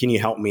thing and can you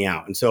help me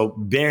out? And so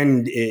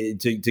Ben,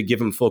 to give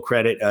him full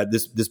credit,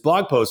 this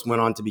blog post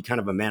went on to be kind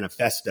of a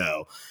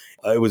manifesto.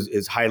 It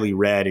was highly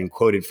read and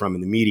quoted from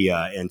in the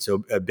media. And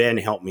so Ben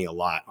helped me a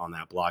lot on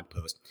that blog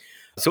post.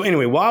 So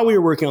anyway, while we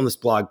were working on this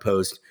blog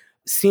post,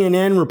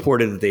 CNN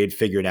reported that they had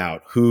figured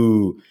out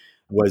who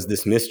was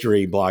this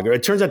mystery blogger.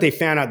 It turns out they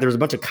found out there was a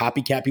bunch of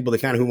copycat people. They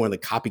found out who one of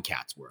the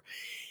copycats were.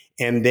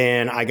 And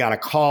then I got a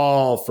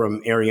call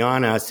from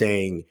Ariana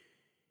saying,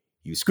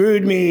 you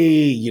screwed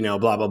me,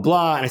 blah, blah,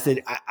 blah. And I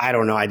said, I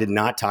don't know. I did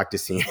not talk to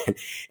CNN.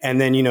 And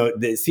then,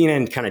 the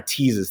CNN kind of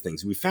teases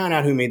things. We found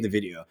out who made the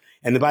video.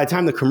 And then by the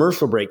time the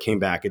commercial break came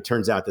back, it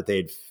turns out that they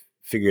had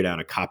figured out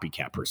a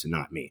copycat person,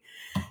 not me.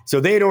 So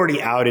they had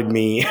already outed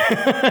me.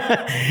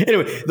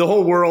 Anyway, the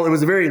whole world, it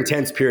was a very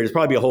intense period. It's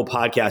probably a whole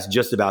podcast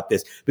just about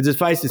this. But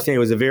suffice to say, it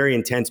was a very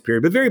intense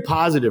period, but very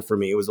positive for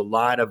me. It was a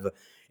lot of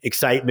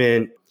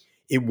excitement.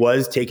 It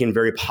was taken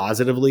very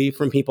positively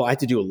from people. I had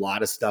to do a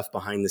lot of stuff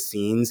behind the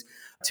scenes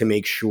to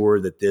make sure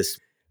that this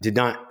did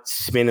not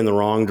spin in the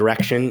wrong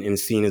direction and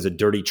seen as a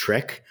dirty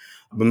trick.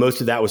 But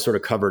most of that was sort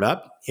of covered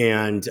up.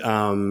 And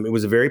it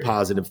was a very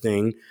positive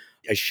thing.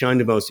 I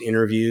shunned most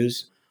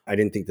interviews. I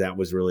didn't think that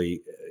was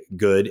really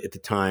good at the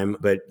time.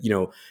 But,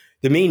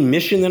 the main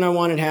mission that I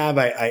wanted to have,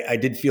 I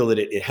did feel that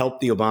it helped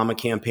the Obama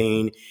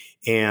campaign,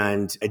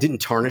 and it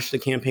didn't tarnish the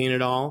campaign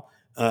at all.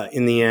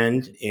 In the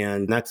end.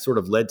 And that sort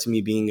of led to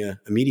me being a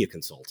media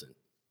consultant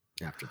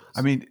after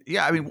this.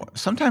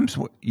 Sometimes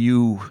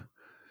you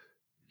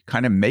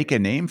kind of make a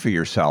name for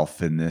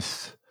yourself in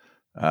this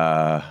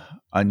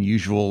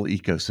unusual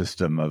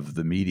ecosystem of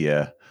the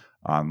media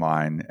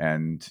online.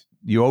 And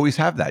you always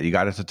have that. You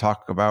got it to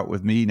talk about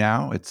with me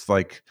now. It's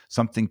like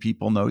something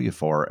people know you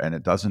for, and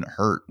it doesn't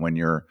hurt when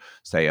you're,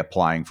 say,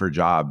 applying for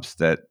jobs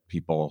that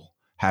people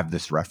have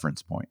this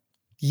reference point.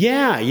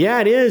 Yeah,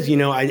 it is.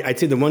 I'd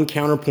say the one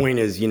counterpoint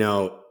is,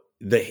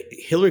 the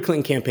Hillary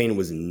Clinton campaign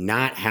was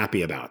not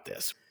happy about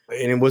this.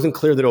 And it wasn't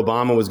clear that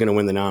Obama was going to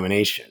win the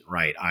nomination,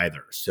 right,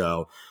 either.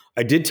 So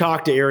I did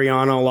talk to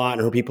Ariana a lot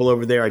and her people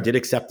over there. I did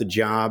accept the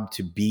job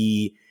to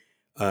be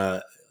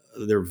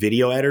their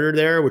video editor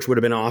there, which would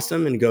have been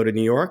awesome, and go to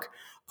New York.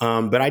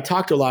 But I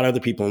talked to a lot of other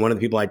people. And one of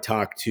the people I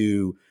talked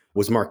to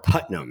was Mark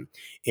Putnam.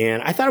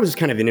 And I thought it was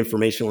kind of an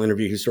informational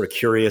interview. He was sort of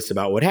curious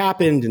about what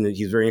happened, and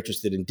he's very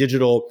interested in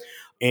digital.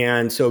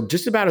 And so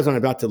just about as I'm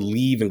about to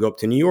leave and go up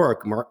to New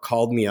York, Mark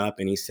called me up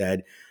and he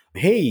said,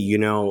 hey,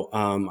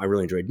 I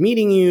really enjoyed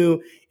meeting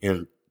you,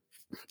 and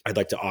I'd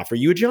like to offer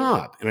you a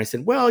job. And I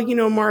said, well,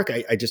 Mark,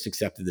 I just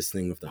accepted this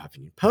thing with the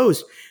Huffington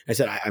Post. I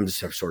said, I'm just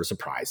sort of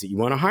surprised that you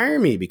want to hire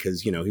me,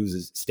 because, he was an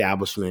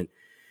establishment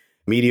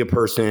media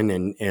person,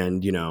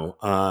 and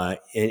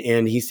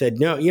he said,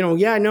 no,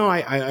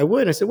 I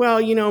would. I said,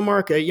 well,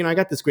 Mark, I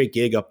got this great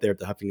gig up there at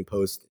the Huffington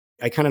Post.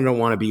 I kind of don't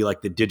want to be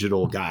like the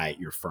digital guy at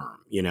your firm,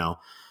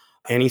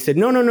 And he said,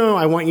 no,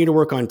 I want you to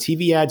work on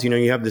TV ads.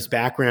 You have this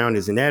background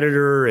as an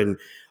editor, and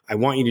I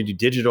want you to do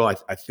digital.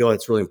 I feel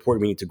it's really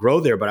important. We need to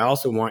grow there, but I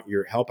also want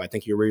your help. I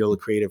think you're a really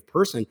creative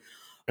person.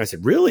 And I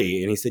said,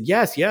 really? And he said,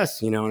 yes.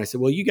 And I said,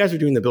 well, you guys are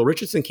doing the Bill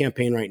Richardson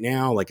campaign right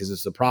now. Like, is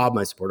this a problem?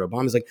 I support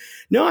Obama. He's like,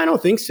 no, I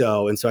don't think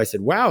so. And so I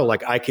said, wow,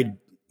 like I could,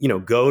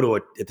 go to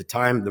at the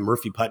time, the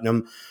Murphy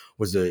Putnam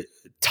was a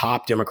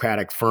top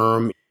Democratic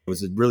firm. It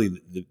was really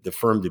the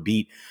firm to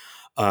beat,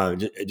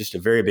 just a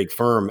very big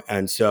firm.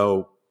 And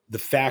so the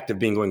fact of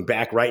going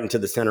back right into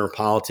the center of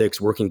politics,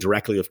 working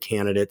directly with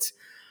candidates,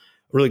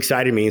 really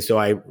excited me. So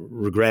I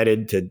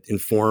regretted to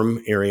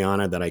inform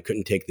Ariana that I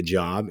couldn't take the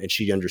job, and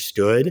she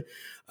understood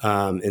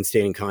and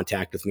stayed in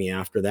contact with me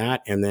after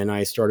that. And then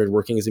I started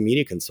working as a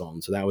media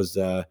consultant. So that was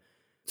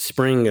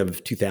spring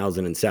of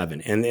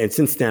 2007. And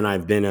since then,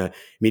 I've been a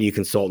media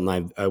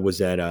consultant. I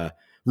was at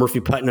Murphy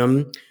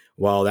Putnam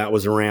while that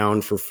was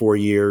around for 4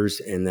 years.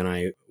 And then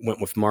I went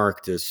with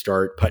Mark to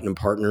start Putnam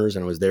Partners,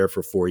 and I was there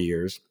for 4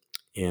 years.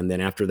 And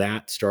then after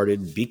that,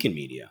 started Beacon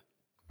Media.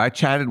 I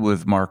chatted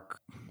with Mark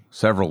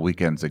several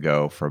weekends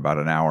ago for about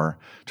an hour,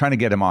 trying to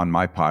get him on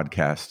my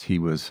podcast. He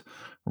was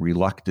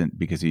reluctant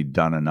because he'd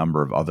done a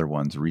number of other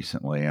ones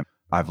recently, and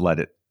I've let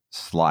it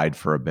slide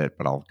for a bit,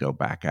 but I'll go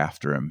back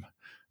after him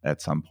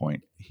at some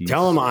point.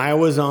 Tell him I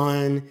was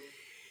on,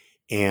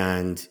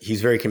 and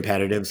he's very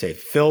competitive. Say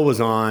Phil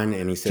was on,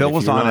 and he said Phil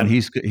was on, and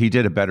he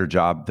did a better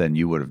job than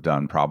you would have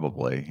done,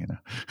 probably.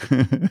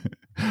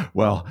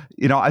 Well,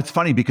 it's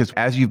funny because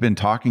as you've been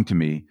talking to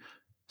me,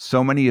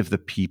 so many of the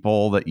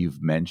people that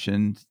you've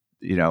mentioned,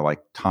 like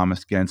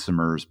Thomas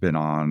Gensimer's been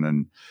on,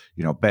 and,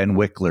 Ben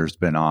Wickler's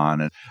been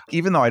on. And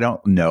even though I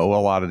don't know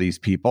a lot of these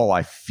people,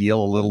 I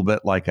feel a little bit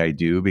like I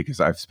do because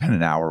I've spent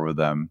an hour with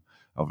them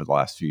over the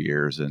last few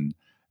years, and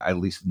I at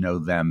least know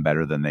them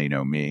better than they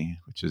know me,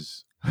 which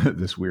is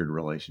this weird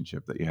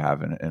relationship that you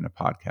have in a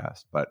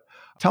podcast. But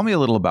tell me a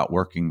little about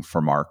working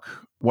for Mark.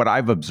 What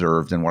I've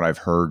observed and what I've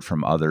heard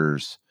from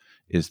others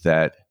is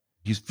that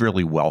he's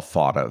really well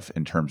thought of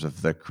in terms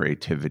of the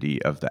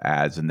creativity of the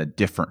ads and the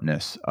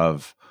differentness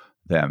of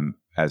them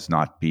as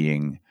not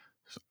being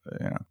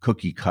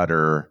cookie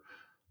cutter,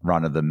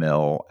 run of the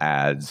mill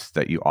ads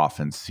that you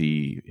often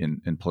see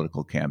in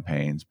political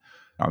campaigns.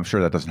 I'm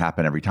sure that doesn't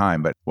happen every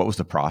time, but what was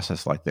the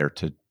process like there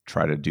to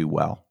try to do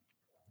well?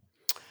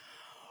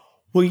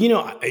 Well,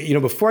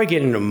 before I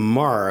get into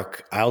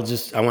Mark, I want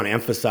to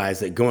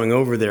emphasize that going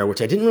over there,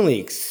 which I didn't really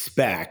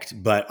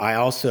expect, but I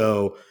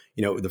also,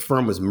 The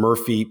firm was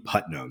Murphy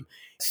Putnam.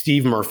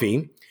 Steve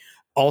Murphy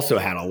also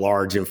had a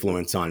large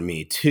influence on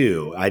me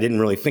too. I didn't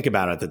really think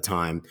about it at the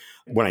time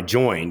when I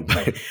joined,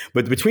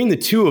 but between the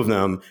two of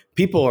them,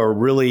 people are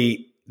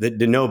really, that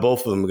know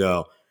both of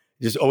them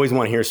just always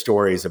want to hear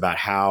stories about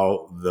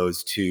how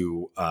those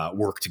two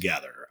work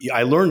together.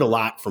 I learned a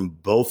lot from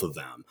both of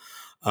them.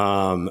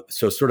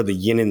 So sort of the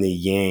yin and the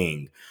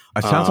yang.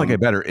 It sounds like I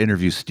better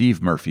interview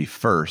Steve Murphy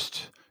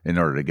first in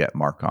order to get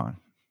Mark on.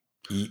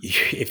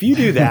 If you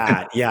do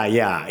that,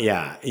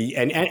 yeah.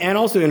 And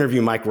also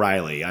interview Mike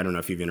Riley. I don't know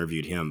if you've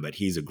interviewed him, but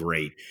he's a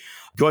great.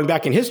 Going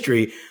back in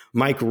history,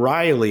 Mike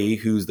Riley,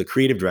 who's the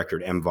creative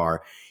director at MVAR,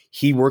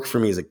 he worked for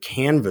me as a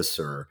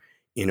canvasser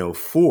in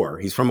 2004.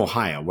 He's from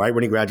Ohio, right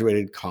when he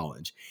graduated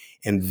college.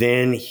 And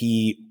then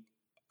he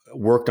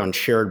worked on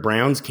Sherrod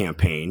Brown's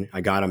campaign. I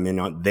got him in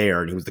out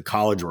there, and he was the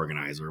college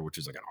organizer, which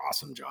is like an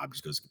awesome job.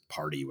 Just goes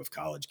party with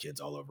college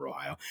kids all over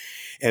Ohio.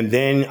 And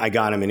then I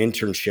got him an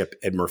internship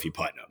at Murphy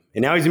Putnam.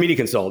 And now he's a media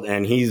consultant,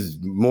 and he's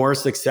more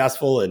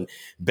successful and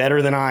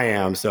better than I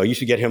am. So you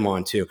should get him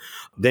on too.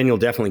 Then you'll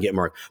definitely get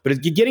Mark.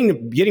 But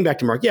getting back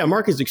to Mark,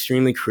 Mark is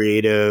extremely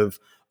creative,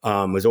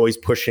 was always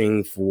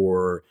pushing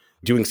for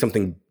doing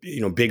something,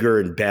 bigger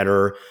and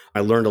better. I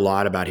learned a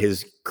lot about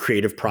his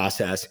creative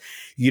process.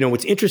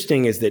 What's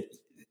interesting is that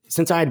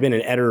since I had been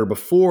an editor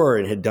before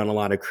and had done a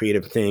lot of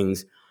creative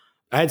things,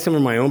 I had some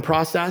of my own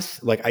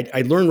process. Like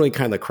I learned really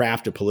kind of the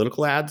craft of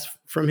political ads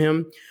from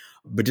him,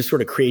 but just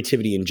sort of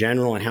creativity in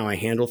general and how I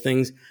handle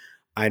things.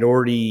 I'd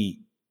already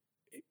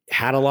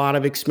had a lot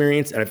of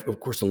experience, and I've of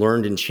course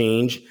learned and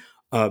changed.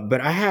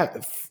 But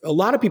a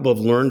lot of people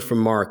have learned from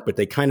Mark, but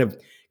they kind of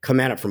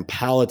come at it from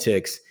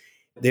politics.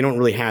 They don't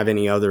really have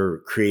any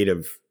other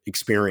creative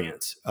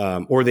experience,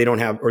 or they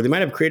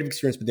might have creative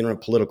experience, but they don't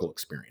have political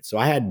experience. So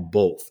I had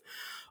both.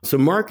 So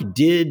Mark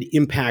did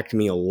impact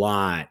me a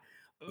lot,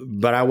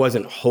 but I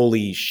wasn't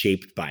wholly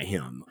shaped by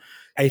him.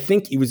 I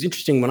think it was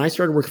interesting when I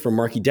started working for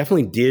Mark, he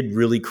definitely did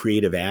really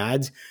creative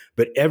ads,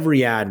 but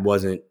every ad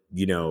wasn't,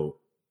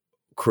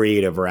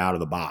 creative or out of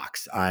the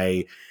box.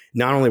 I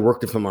not only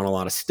worked with him on a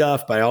lot of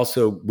stuff, but I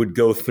also would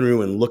go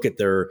through and look at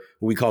what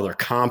we call their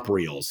comp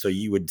reels. So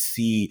you would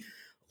see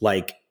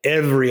like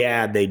every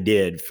ad they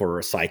did for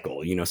a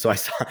cycle, so I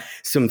saw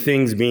some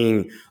things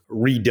being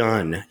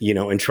redone,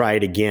 and try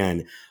it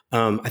again.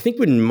 I think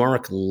when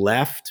Mark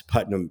left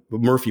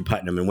Murphy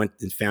Putnam and went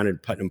and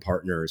founded Putnam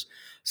Partners,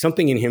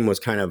 something in him was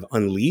kind of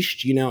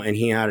unleashed, and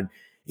he had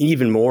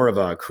even more of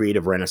a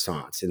creative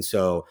renaissance. And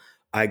so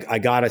I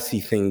got to see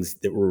things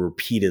that were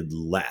repeated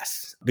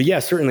less. But yeah,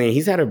 certainly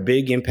he's had a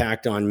big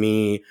impact on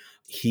me.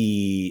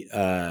 He,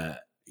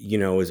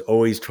 is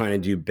always trying to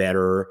do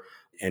better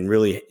and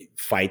really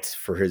fights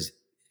for his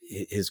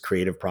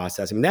creative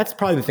process. I mean, that's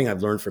probably the thing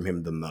I've learned from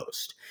him the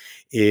most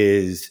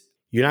is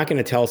you're not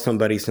going to tell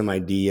somebody some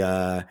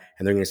idea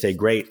and they're going to say,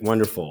 great,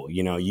 wonderful.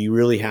 You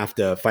really have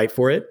to fight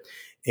for it,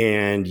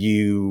 and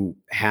you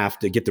have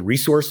to get the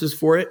resources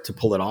for it to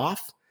pull it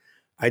off.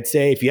 I'd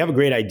say if you have a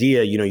great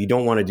idea, you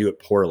don't want to do it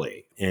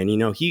poorly. And,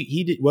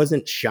 he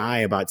wasn't shy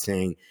about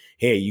saying,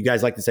 hey, you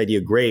guys like this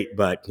idea, great.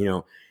 But,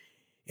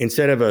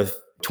 instead of a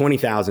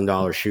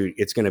 $20,000 shoot,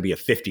 it's going to be a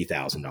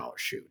 $50,000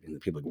 shoot. And the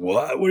people are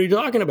like, what are you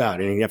talking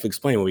about? And you have to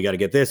explain, well, we got to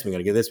get this, we got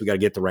to get this, we got to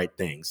get the right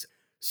things.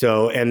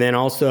 So, and then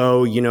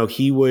also,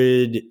 he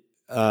would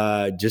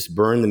just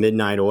burn the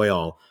midnight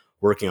oil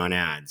working on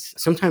ads,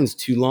 sometimes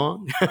too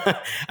long. I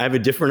have a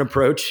different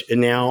approach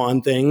now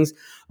on things,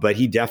 but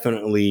he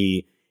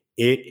definitely,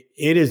 it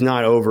is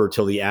not over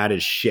till the ad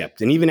is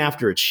shipped. And even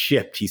after it's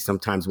shipped, he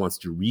sometimes wants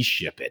to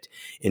reship it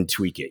and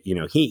tweak it.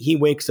 He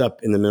wakes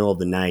up in the middle of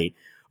the night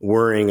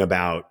worrying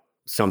about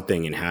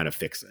something and how to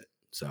fix it.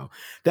 So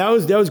that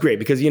was great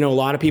because, a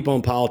lot of people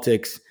in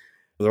politics,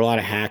 there are a lot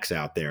of hacks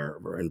out there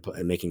and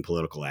making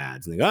political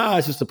ads, and they go,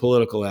 it's just a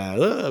political ad.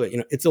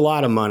 It's a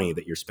lot of money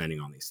that you're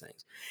spending on these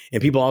things.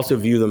 And people also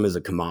view them as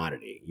a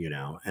commodity,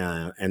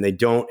 and they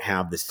don't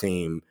have the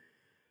same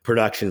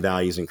production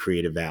values and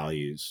creative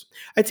values.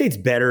 I'd say it's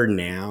better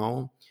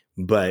now,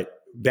 but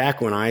back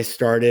when I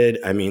started,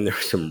 I mean, there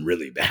was some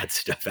really bad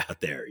stuff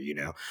out there,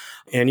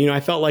 and, I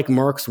felt like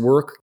Mark's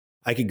work,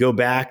 I could go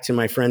back to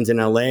my friends in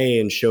LA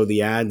and show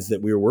the ads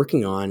that we were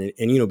working on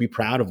and be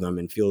proud of them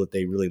and feel that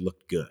they really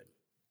looked good.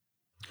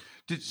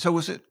 So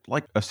was it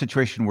like a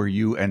situation where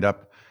you end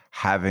up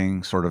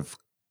having sort of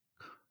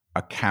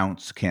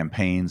accounts,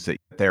 campaigns that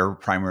their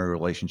primary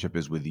relationship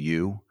is with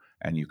you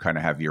and you kind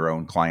of have your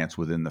own clients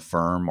within the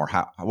firm, or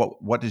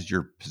what does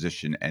your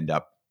position end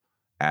up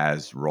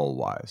as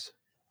role-wise?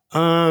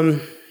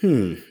 That's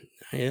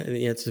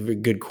a very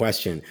good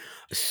question.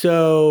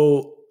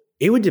 So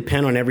it would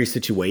depend on every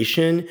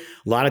situation.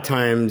 A lot of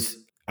times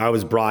I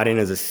was brought in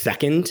as a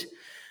second.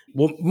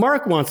 Well,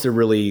 Mark wants to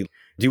really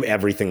do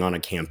everything on a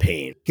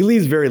campaign. He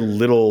leaves very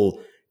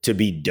little to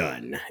be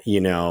done,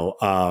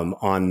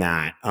 on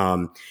that.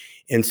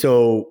 And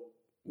so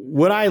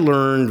what I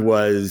learned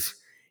was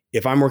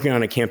if I'm working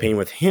on a campaign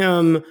with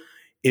him,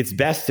 it's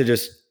best to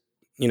just,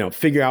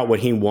 figure out what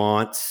he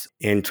wants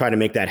and try to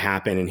make that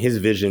happen. And his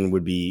vision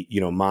would be,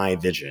 my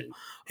vision.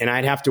 And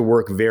I'd have to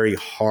work very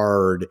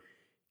hard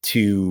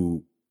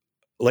to,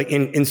 like,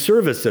 in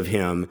service of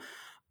him.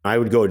 I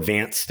would go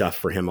advance stuff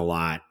for him a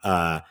lot.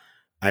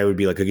 I would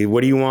be like, okay,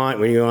 what do you want?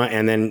 What do you want?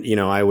 And then,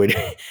 I would,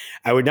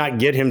 I would not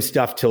get him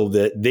stuff till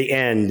the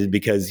end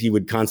because he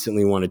would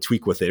constantly want to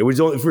tweak with it. It was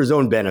only for his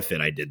own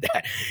benefit. I did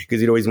that because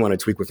he'd always want to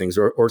tweak with things.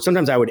 Or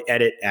sometimes I would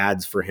edit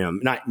ads for him,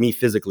 not me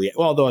physically.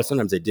 Well, although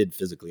sometimes I did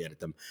physically edit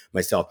them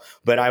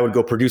myself, but I would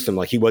go produce them.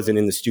 Like, he wasn't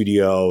in the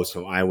studio.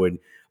 So I would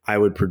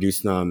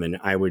produce them, and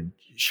I would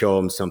show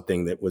him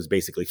something that was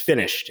basically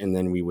finished. And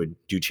then we would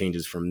do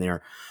changes from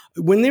there.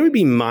 When they would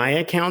be my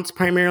accounts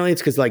primarily, it's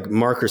because like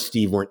Mark or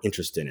Steve weren't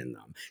interested in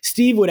them.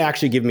 Steve would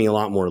actually give me a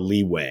lot more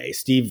leeway.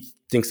 Steve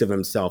thinks of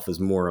himself as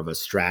more of a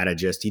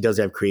strategist. He does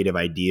have creative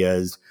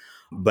ideas,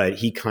 but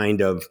he kind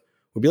of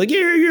would be like,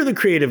 yeah, you're the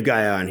creative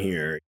guy on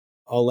here.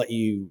 I'll let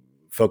you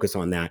focus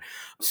on that.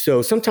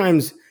 So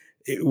sometimes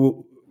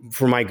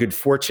for my good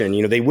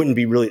fortune, they wouldn't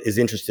be really as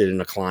interested in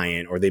a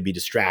client, or they'd be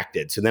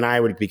distracted. So then I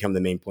would become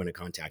the main point of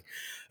contact.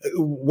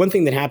 One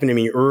thing that happened to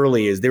me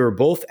early is they were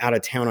both out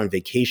of town on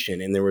vacation,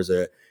 and there was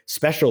a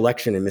special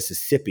election in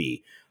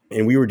Mississippi,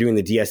 and we were doing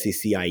the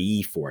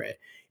DSCCIE for it.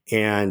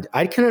 And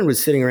I kind of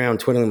was sitting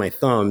around twiddling my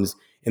thumbs,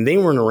 and they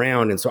weren't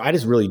around. And so I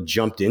just really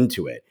jumped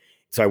into it.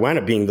 So I wound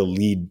up being the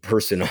lead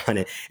person on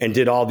it and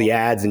did all the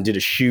ads and did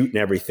a shoot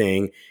and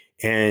everything.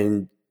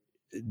 And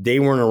they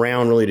weren't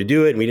around really to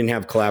do it. And we didn't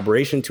have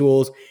collaboration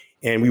tools.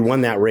 And we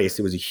won that race.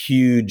 It was a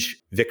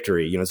huge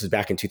victory. This is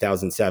back in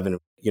 2007.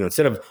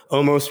 Instead of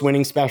almost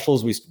winning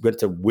specials, we went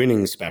to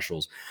winning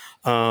specials.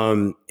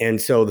 And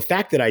so the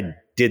fact that I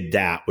did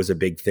that was a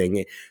big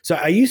thing. So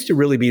I used to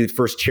really be the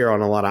first chair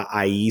on a lot of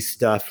IE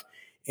stuff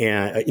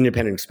and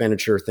independent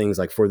expenditure things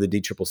like for the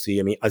DCCC.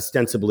 I mean,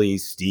 ostensibly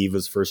Steve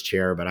was first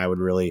chair, but I would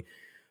really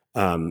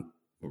run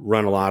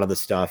a lot of the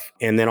stuff.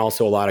 And then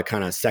also a lot of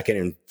kind of second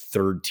and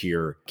third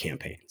tier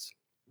campaigns.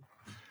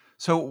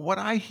 So what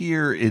I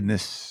hear in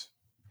this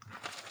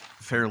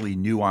fairly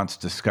nuanced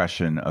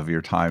discussion of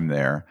your time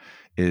there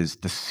is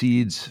the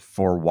seeds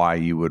for why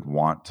you would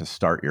want to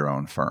start your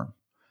own firm.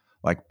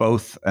 Like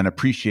both an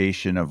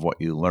appreciation of what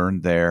you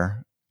learned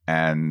there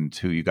and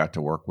who you got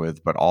to work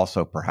with, but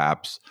also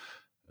perhaps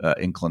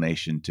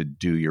inclination to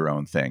do your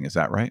own thing. Is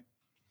that right?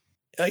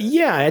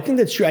 Yeah, I think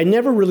that's true. I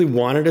never really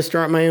wanted to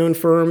start my own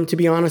firm, to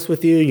be honest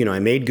with you. I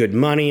made good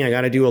money. I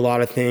got to do a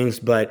lot of things,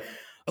 but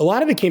a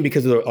lot of it came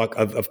because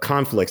of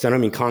conflicts. I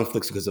don't mean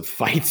conflicts because of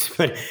fights,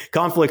 but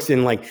conflicts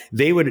in like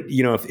they would,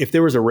 if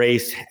there was a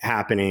race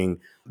happening,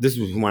 this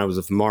was when I was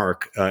with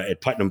Mark at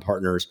Putnam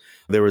Partners,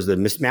 there was the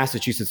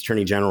Massachusetts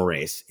Attorney General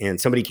race. And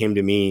somebody came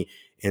to me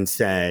and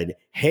said,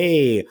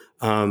 hey,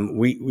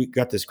 we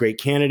got this great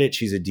candidate.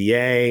 She's a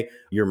DA.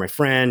 You're my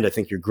friend. I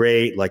think you're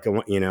great. Like, I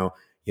want,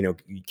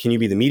 can you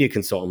be the media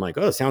consultant? I'm like,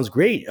 oh, sounds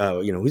great.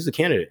 Who's the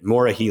candidate?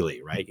 Maura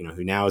Healey, right?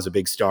 Who now is a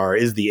big star,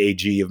 is the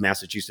AG of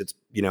Massachusetts,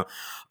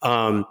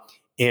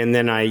 and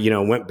then I,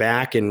 went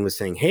back and was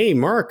saying, hey,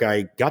 Mark,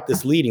 I got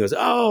this lead. He goes,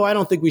 oh, I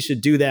don't think we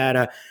should do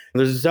that.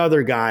 There's this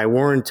other guy,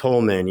 Warren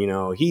Tolman,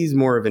 he's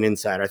more of an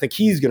insider. I think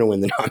he's going to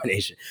win the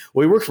nomination.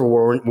 Well, he worked for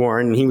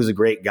Warren, and he was a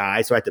great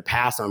guy. So I had to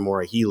pass on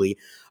Maura Healey.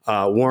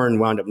 Warren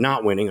wound up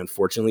not winning,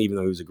 unfortunately, even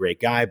though he was a great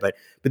guy. But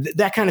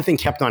that kind of thing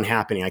kept on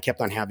happening. I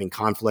kept on having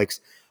conflicts.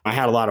 I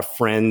had a lot of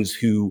friends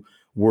who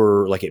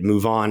were like at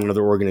Move On and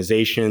other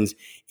organizations,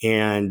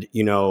 and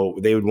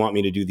they would want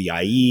me to do the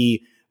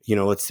IE,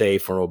 let's say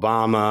for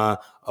Obama,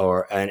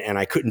 and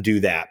I couldn't do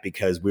that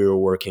because we were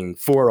working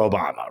for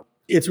Obama.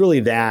 It's really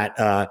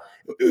that.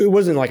 It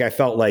wasn't like I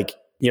felt like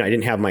I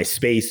didn't have my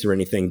space or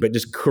anything, but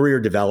just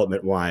career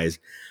development wise,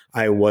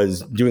 I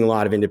was doing a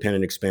lot of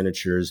independent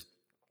expenditures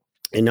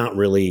and not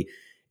really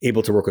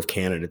able to work with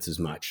candidates as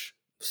much.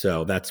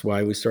 So that's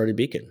why we started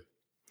Beacon.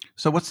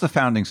 So what's the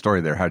founding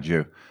story there? How'd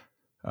you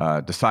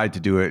decide to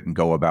do it and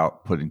go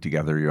about putting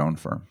together your own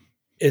firm?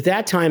 At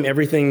that time,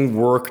 everything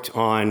worked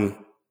on,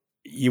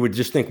 you would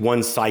just think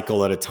one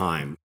cycle at a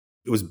time.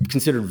 It was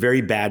considered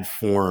very bad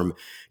form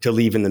to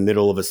leave in the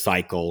middle of a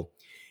cycle.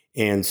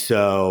 And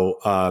so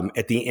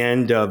at the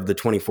end of the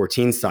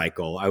 2014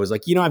 cycle, I was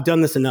like, I've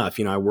done this enough.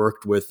 I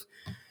worked with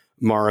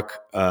Mark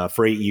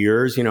for 8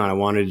 years, and I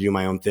wanted to do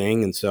my own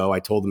thing. And so I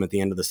told them at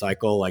the end of the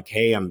cycle, like,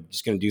 hey, I'm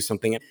just going to do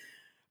something.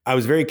 I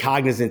was very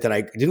cognizant that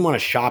I didn't want to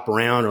shop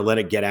around or let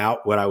it get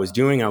out what I was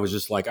doing. I was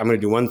just like, I'm going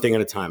to do one thing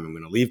at a time. I'm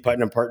going to leave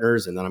Putnam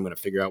Partners, and then I'm going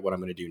to figure out what I'm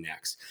going to do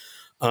next.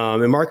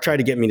 And Mark tried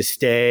to get me to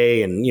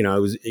stay, and I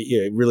was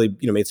really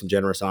made some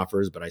generous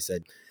offers, but I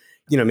said,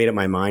 made up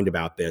my mind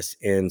about this.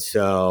 And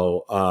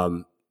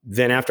so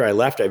then after I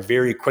left, I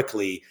very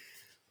quickly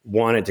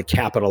wanted to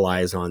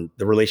capitalize on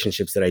the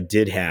relationships that I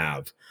did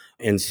have.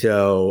 And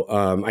so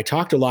I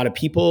talked to a lot of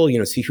people,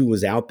 see who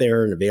was out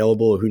there and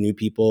available, who knew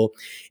people.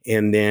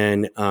 And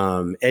then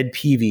Ed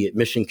Peavy at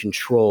Mission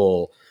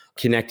Control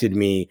connected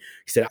me.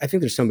 He said, I think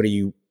there's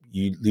somebody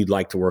you'd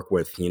like to work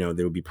with, that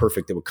would be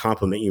perfect, that would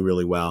complement you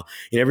really well.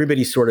 And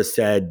everybody sort of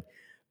said,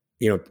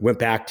 went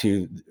back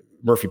to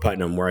Murphy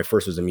Putnam, where I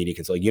first was a media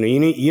consultant.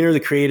 You're the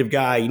creative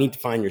guy. You need to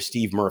find your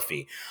Steve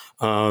Murphy.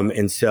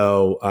 And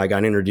so I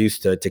got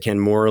introduced to Ken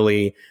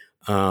Morley.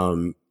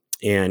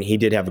 And he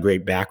did have a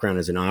great background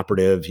as an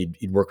operative.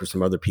 He'd worked with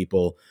some other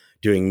people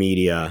doing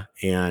media.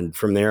 And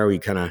from there, we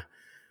kind of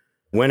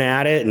went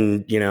at it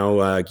and,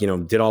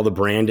 did all the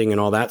branding and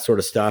all that sort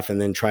of stuff. And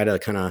then try to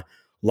kind of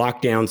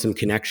lock down some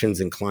connections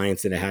and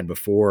clients that I had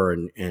before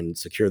and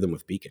secure them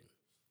with Beacon.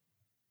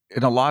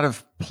 In a lot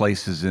of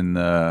places in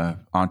the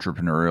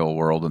entrepreneurial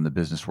world and the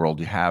business world,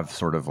 you have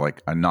sort of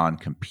like a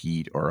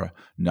non-compete or a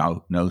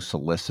no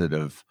solicit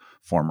of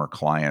former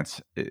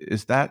clients.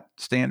 Is that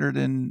standard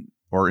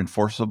or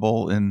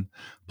enforceable in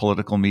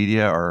political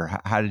media, or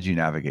how did you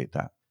navigate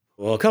that?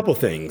 Well, a couple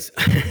things.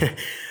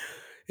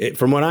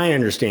 From what I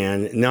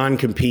understand,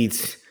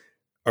 non-competes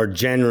are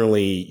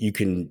generally, you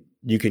can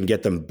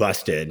get them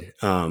busted,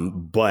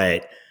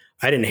 but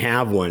I didn't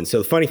have one. So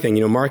the funny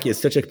thing, Mark is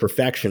such a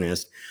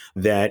perfectionist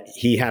that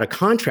he had a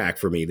contract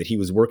for me that he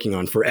was working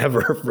on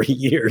forever for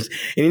years,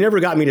 and he never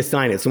got me to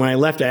sign it. So when I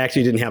left, I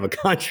actually didn't have a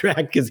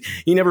contract because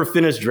he never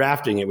finished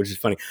drafting it, which is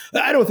funny.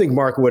 I don't think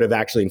Mark would have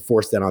actually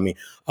enforced that on me.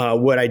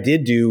 What I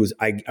did do was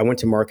I went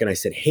to Mark and I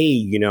said,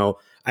 hey,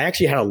 I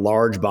actually had a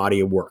large body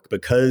of work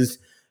because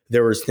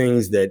there was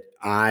things that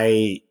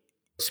I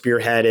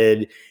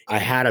spearheaded. I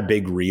had a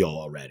big reel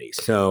already.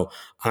 So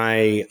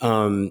I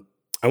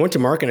went to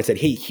Mark and I said,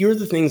 hey, here are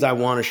the things I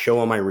want to show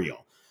on my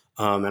reel.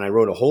 And I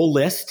wrote a whole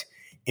list,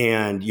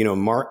 and,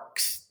 Mark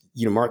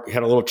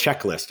had a little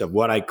checklist of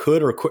what I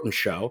could or couldn't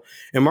show.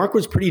 And Mark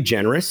was pretty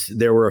generous.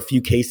 There were a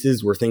few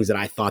cases where things that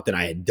I thought that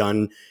I had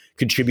done,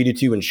 contributed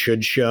to, and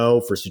should show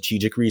for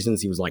strategic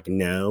reasons. He was like,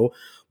 no,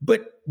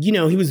 but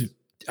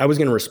I was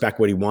going to respect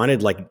what he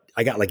wanted. Like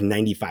I got like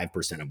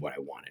 95% of what I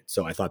wanted.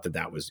 So I thought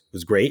that was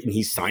great. And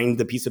he signed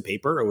the piece of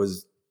paper. It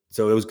was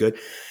good.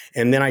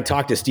 And then I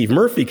talked to Steve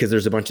Murphy because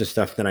there's a bunch of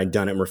stuff that I'd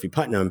done at Murphy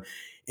Putnam.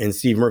 And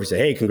Steve Murphy said,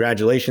 hey,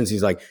 congratulations.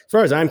 He's like, as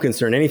far as I'm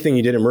concerned, anything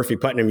you did at Murphy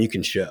Putnam, you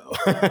can show.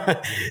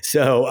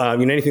 So,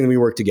 anything that we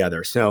work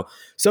together. So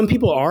some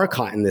people are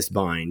caught in this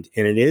bind,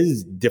 and it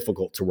is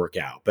difficult to work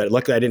out. But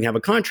luckily I didn't have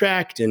a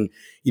contract, and,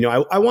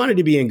 I wanted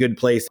to be in a good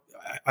place.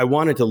 I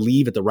wanted to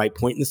leave at the right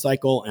point in the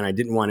cycle, and I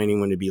didn't want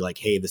anyone to be like,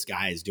 hey, this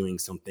guy is doing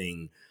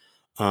something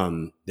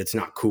that's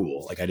not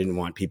cool. Like I didn't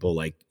want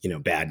people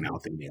bad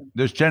mouthing me.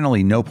 There's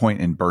generally no point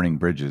in burning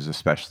bridges,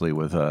 especially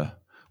with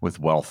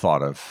well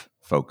thought of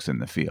folks in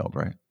the field,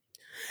 right?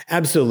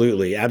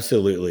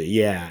 Absolutely.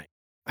 Yeah.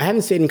 I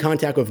haven't stayed in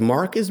contact with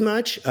Mark as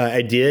much.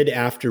 I did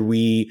after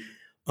we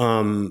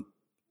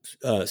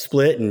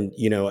split, and,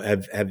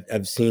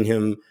 I've seen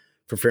him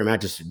for a fair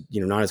amount, just,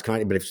 not as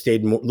contact, but I've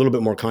stayed a little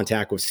bit more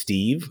contact with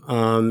Steve.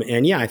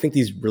 And yeah, I think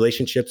these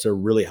relationships are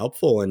really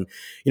helpful. And,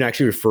 I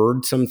actually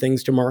referred some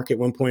things to Mark at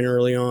one point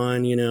early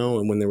on,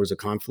 and when there was a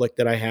conflict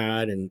that I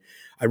had, and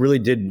I really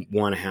did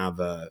want to have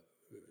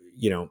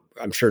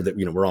I'm sure that,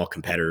 we're all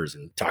competitors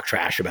and talk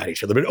trash about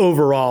each other, but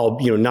overall,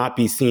 not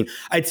be seen.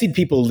 I'd seen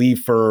people leave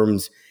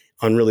firms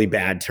on really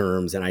bad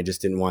terms, and I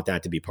just didn't want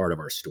that to be part of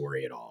our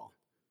story at all.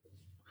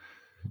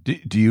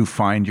 Do you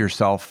find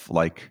yourself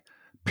like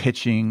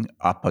pitching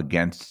up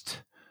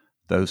against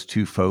those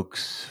two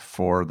folks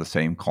for the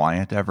same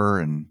client ever?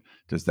 And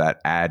does that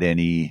add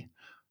any,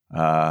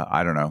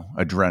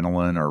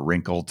 adrenaline or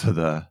wrinkle to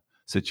the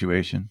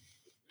situation?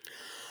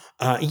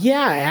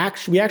 Yeah,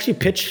 we actually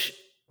pitch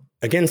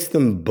against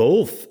them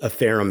both a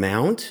fair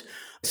amount.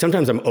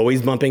 Sometimes I'm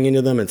always bumping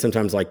into them, and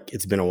sometimes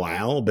it's been a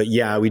while, but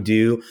yeah, we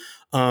do.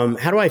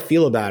 How do I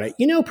feel about it?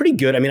 Pretty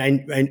good. I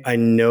mean, I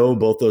know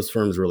both those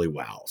firms really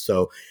well.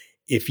 So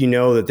if you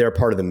know that they're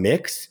part of the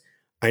mix,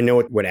 I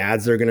know what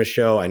ads they're going to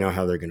show. I know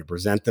how they're going to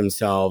present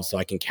themselves, so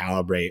I can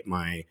calibrate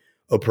my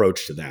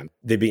approach to them.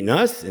 They've beaten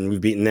us and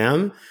we've beaten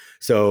them.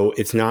 So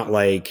it's not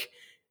like,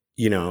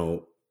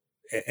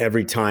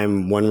 every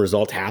time one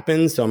result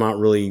happens. So I'm not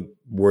really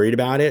worried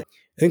about it.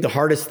 I think the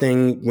hardest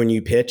thing when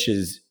you pitch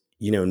is,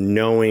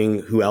 knowing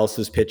who else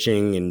is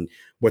pitching and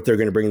what they're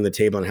going to bring to the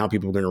table and how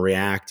people are going to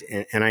react.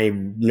 And I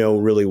know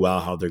really well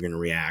how they're going to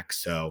react.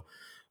 So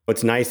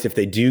what's nice if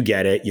they do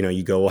get it,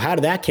 you go, well, how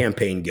did that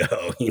campaign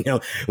go?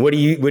 What do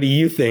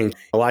you think?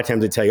 A lot of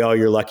times they tell you, oh,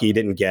 you're lucky you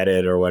didn't get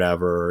it or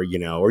whatever,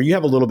 or you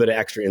have a little bit of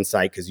extra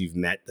insight because you've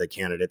met the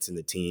candidates and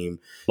the team.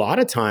 A lot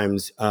of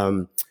times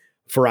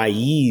for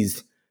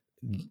IEs,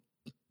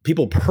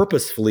 people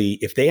purposefully,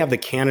 if they have the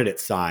candidate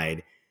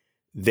side,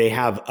 they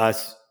have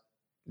us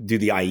do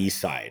the IE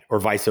side or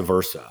vice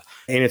versa.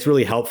 And it's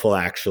really helpful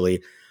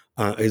actually,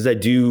 because I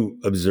do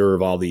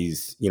observe all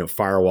these,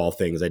 firewall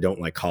things. I don't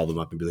call them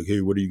up and be like,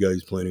 hey, what are you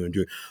guys planning on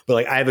doing?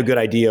 But I have a good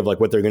idea of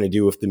what they're going to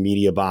do with the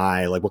media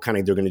buy, what kind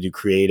of they're going to do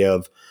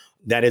creative.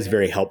 That is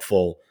very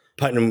helpful.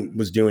 Putnam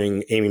was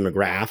doing Amy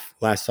McGrath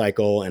last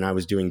cycle, and I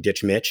was doing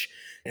Ditch Mitch,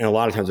 and a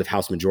lot of times with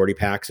House Majority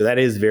PAC. So that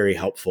is very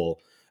helpful.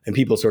 And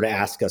people sort of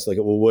ask us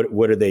well,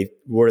 what are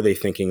they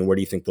thinking? And what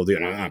do you think they'll do?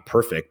 And I'm not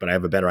perfect, but I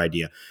have a better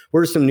idea. What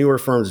are some newer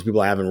firms,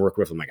 people I haven't worked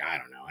with? I'm like, I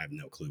don't know. I have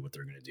no clue what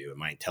they're going to do. And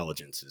my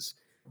intelligence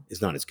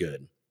is not as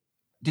good.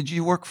 Did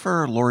you work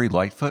for Lori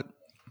Lightfoot?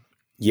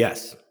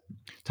 Yes.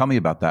 Tell me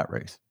about that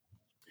race.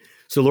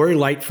 So Lori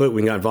Lightfoot,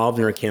 we got involved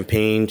in her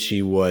campaign.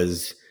 She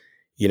was,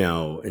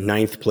 in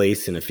ninth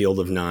place in a field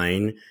of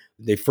 9.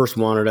 They first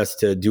wanted us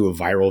to do a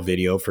viral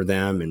video for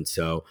them. And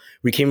so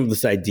we came up with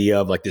this idea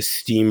of like this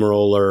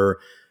steamroller.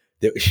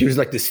 She was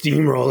like the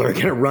steamroller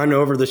going to run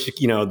over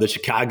the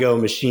Chicago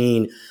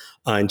machine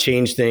and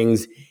change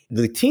things.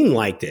 The team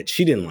liked it.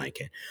 She didn't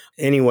like it.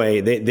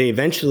 Anyway, they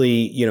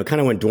eventually, kind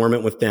of went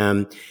dormant with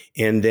them.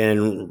 And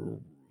then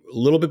a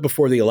little bit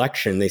before the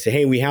election, they say,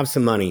 hey, we have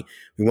some money.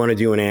 We want to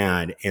do an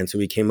ad. And so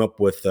we came up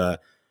with a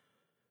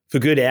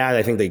good ad.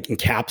 I think that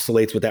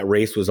encapsulates what that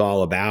race was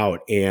all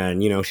about.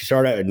 And, she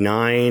started out at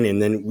 9,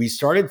 and then we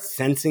started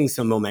sensing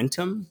some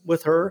momentum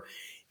with her.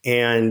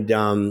 And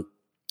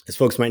as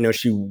folks might know,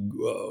 she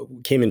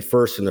came in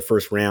first in the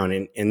first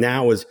round. And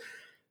that was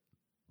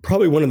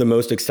probably one of the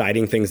most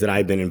exciting things that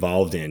I've been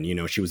involved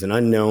in. She was an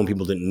unknown.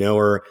 People didn't know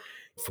her.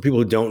 For people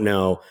who don't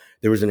know,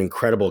 there was an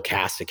incredible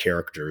cast of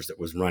characters that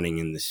was running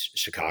in this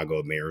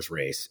Chicago mayor's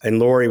race. And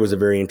Lori was a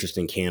very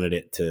interesting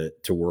candidate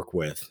to work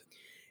with.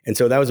 And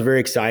so that was a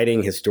very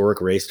exciting, historic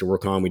race to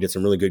work on. We did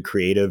some really good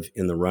creative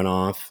in the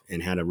runoff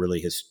and had a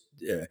really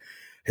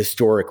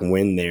historic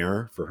win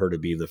there for her to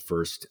be the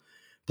first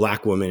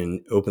Black woman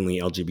and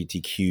openly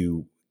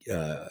LGBTQ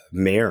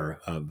mayor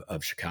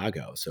of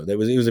Chicago. So it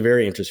was a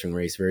very interesting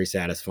race, very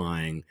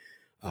satisfying,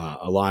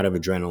 a lot of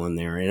adrenaline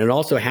there. And it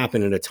also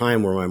happened at a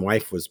time where my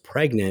wife was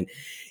pregnant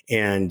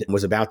and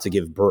was about to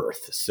give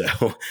birth.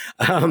 So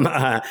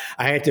I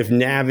had to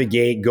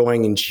navigate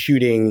going and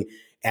shooting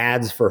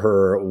ads for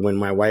her when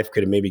my wife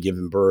could have maybe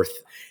given birth.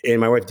 And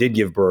my wife did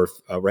give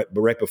birth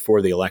right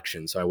before the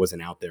election. So I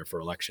wasn't out there for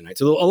election night.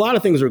 So a lot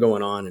of things were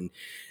going on,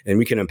 and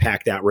we can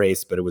unpack that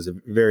race, but it was a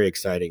very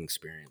exciting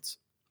experience.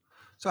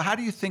 So how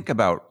do you think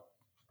about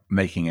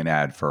making an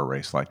ad for a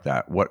race like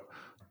that?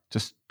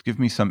 Just give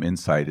me some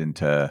insight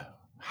into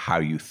how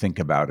you think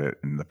about it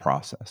in the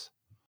process.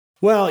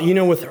 Well,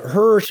 with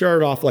her, she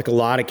started off like a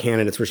lot of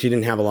candidates where she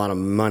didn't have a lot of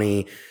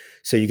money.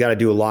 So you got to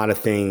do a lot of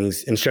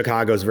things, and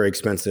Chicago is very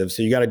expensive.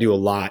 So you got to do a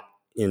lot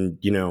in,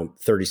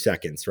 30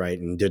 seconds, right?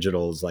 And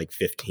digital is like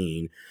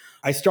 15.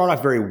 I start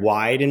off very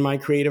wide in my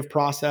creative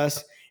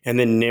process and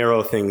then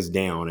narrow things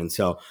down. And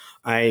so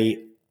I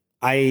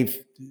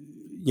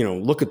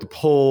look at the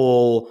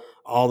poll,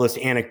 all this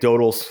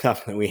anecdotal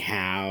stuff that we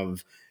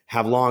have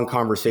long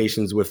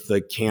conversations with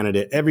the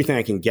candidate, everything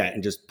I can get,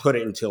 and just put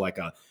it into like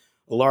a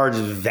large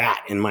vat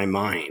in my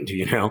mind,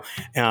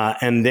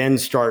 and then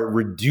start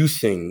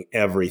reducing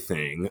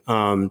everything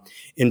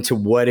into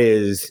what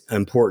is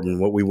important,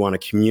 what we want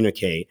to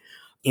communicate.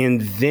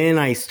 And then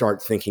I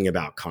start thinking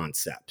about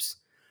concepts.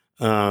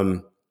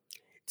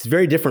 It's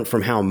very different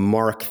from how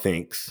Mark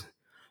thinks.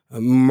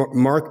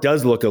 Mark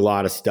does look at a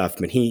lot of stuff,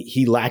 but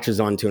he latches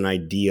onto an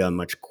idea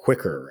much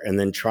quicker and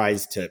then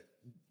tries to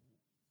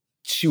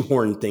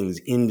shoehorn things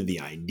into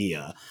the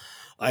idea.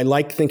 I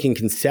like thinking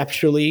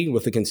conceptually.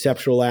 With a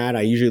conceptual ad,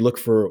 I usually look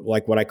for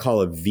like what I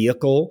call a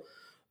vehicle.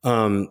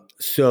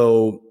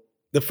 So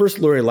the first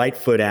Lori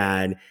Lightfoot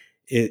ad,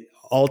 it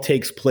all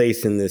takes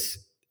place in this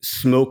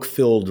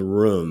smoke-filled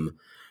room,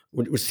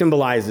 which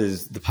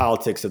symbolizes the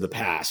politics of the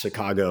past,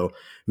 Chicago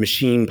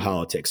machine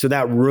politics. So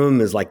that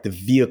room is like the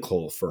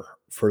vehicle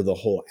for the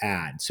whole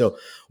ad. So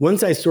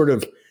once I sort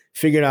of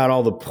figured out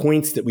all the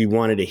points that we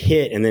wanted to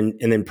hit and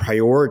then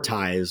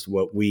prioritized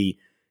what we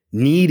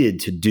needed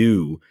to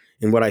do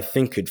and what I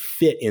think could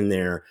fit in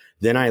there,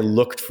 then I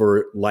looked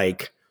for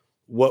like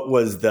what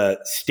was the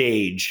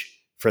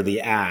stage for the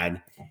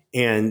ad.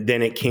 And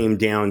then it came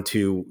down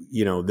to,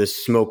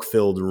 this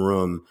smoke-filled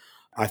room.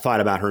 I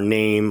thought about her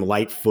name,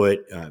 Lightfoot.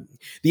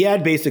 The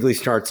ad basically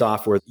starts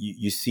off where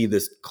you see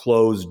this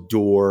closed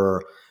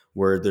door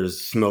where there's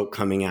smoke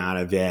coming out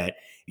of it.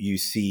 You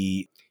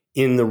see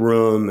in the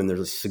room and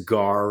there's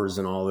cigars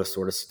and all this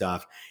sort of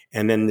stuff.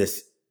 And then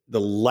the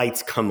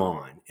lights come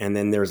on, and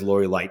then there's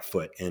Lori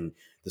Lightfoot, and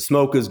the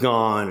smoke is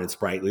gone, it's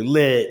brightly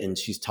lit, and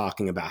she's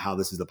talking about how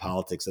this is the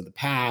politics of the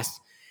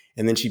past.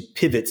 And then she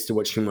pivots to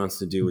what she wants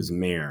to do as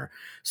mayor.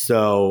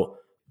 So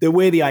the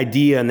way the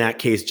idea in that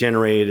case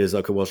generated is,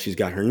 okay, well, she's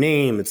got her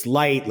name, it's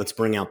light, let's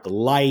bring out the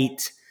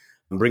light.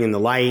 I'm bringing the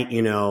light,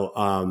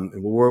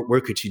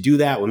 where could she do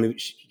that? Well, maybe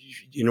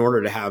in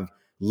order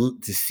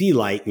to see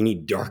light, you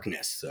need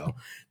darkness. So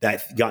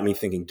that got me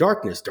thinking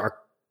darkness, dark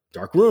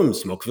room,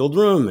 smoke-filled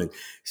room. And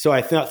so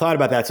I thought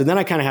about that. So then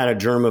I kind of had a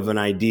germ of an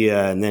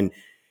idea and then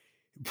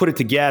put it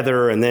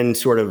together and then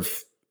sort of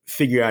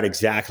figure out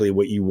exactly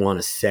what you want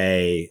to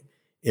say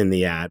in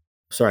the ad.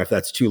 Sorry if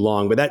that's too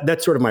long, but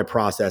that's sort of my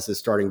process, is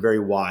starting very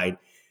wide,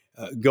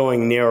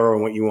 going narrow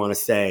on what you want to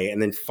say,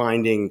 and then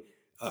finding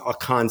a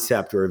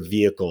concept or a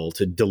vehicle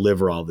to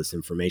deliver all this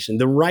information.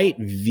 The right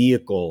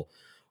vehicle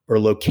or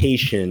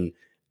location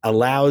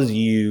allows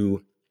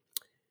you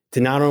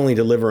to not only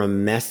deliver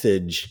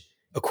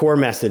a core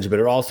message, but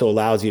it also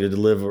allows you to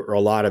deliver a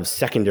lot of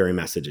secondary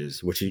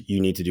messages, which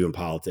you need to do in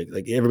politics.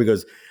 Like everybody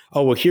goes,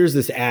 oh, well, here's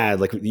this ad.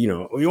 Like, we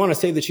want to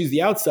say that she's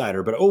the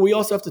outsider, but we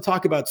also have to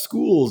talk about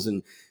schools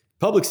and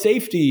public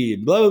safety,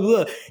 blah, blah,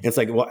 blah. And it's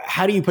like, well,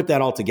 how do you put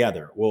that all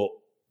together? Well,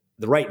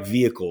 the right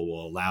vehicle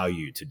will allow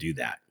you to do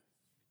that.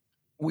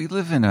 We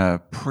live in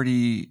a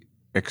pretty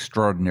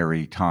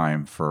extraordinary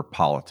time for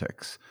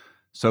politics,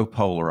 so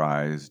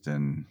polarized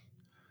and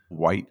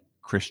white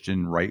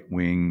Christian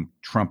right-wing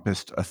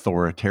Trumpist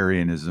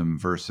authoritarianism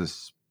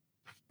versus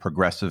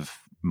progressive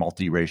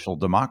multiracial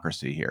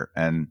democracy here.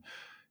 And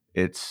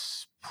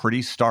it's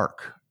pretty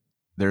stark.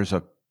 There's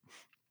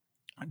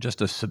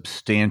just a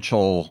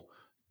substantial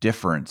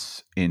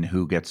difference in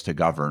who gets to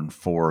govern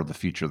for the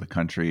future of the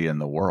country and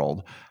the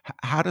world.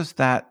 How does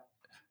that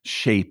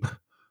shape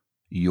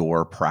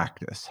your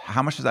practice?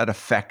 How much does that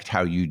affect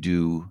how you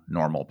do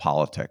normal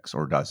politics,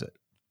 or does it?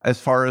 As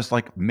far as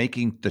like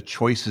making the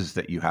choices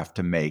that you have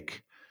to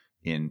make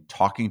in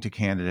talking to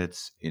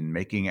candidates, in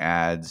making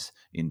ads,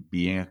 in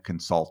being a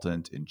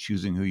consultant, in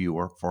choosing who you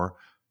work for,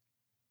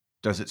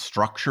 does it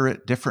structure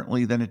it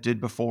differently than it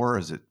did before? Or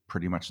is it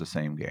pretty much the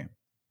same game?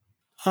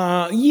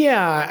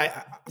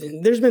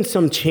 There's been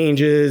some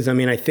changes. I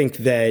mean, I think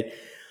that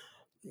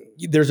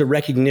there's a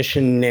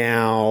recognition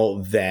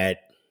now that,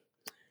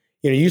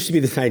 it used to be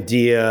this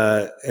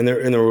idea, and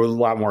there were a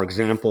lot more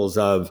examples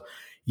of,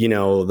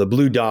 the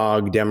blue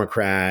dog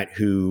Democrat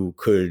who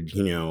could,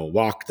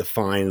 walk the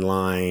fine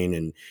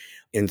line.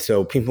 And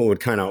so people would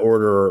kind of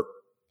order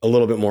a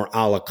little bit more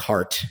a la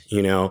carte,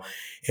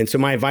 And so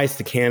my advice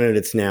to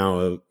candidates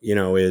now,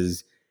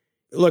 is,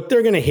 look,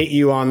 they're going to hit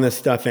you on this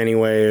stuff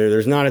anyway.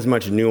 There's not as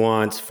much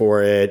nuance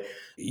for it.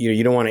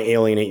 You don't want to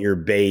alienate your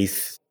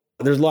base.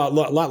 There's a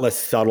lot less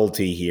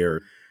subtlety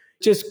here.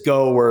 Just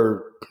go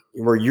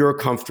where your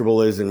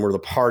comfortable is and where the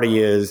party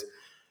is.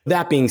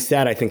 That being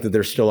said, I think that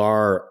there still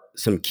are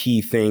some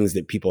key things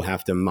that people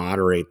have to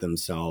moderate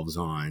themselves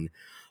on.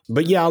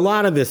 But yeah, a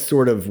lot of this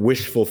sort of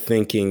wishful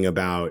thinking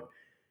about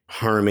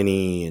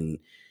harmony and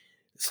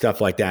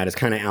stuff like that is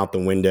kind of out the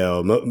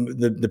window.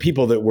 The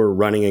people that we're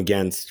running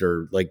against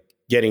are like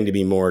getting to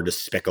be more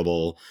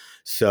despicable.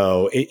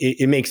 So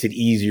it makes it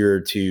easier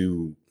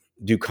to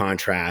do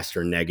contrast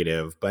or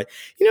negative. But,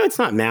 it's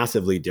not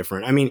massively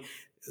different. I mean,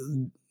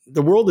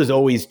 the world is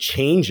always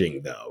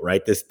changing, though,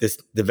 right? This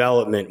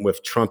development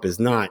with Trump is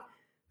not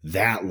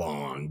that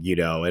long,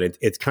 and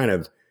it's kind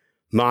of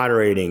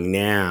moderating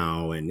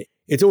now. And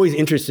it's always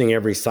interesting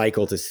every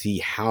cycle to see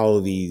how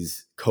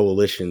these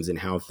coalitions and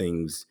how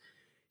things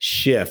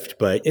shift.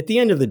 But at the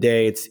end of the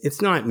day,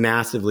 it's not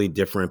massively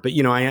different. But,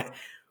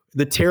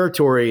 the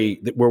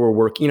territory where we're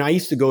working, I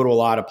used to go to a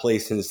lot of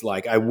places,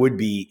 like I would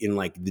be in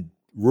like the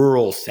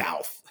rural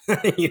South,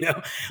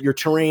 your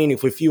terrain,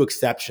 with a few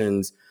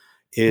exceptions,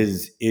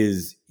 is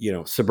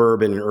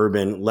suburban and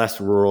urban, less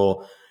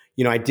rural.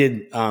 I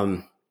did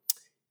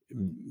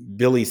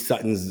Billy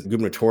Sutton's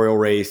gubernatorial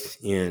race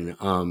in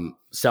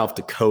South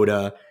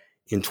Dakota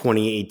in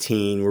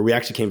 2018, where we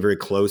actually came very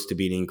close to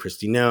beating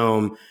Kristi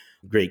Noem.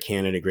 Great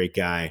candidate, great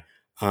guy.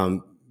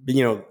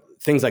 But,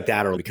 things like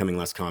that are becoming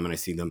less common. I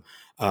see them.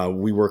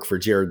 We work for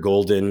Jared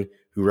Golden,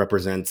 who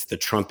represents the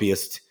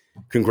Trumpiest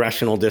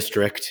congressional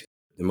district,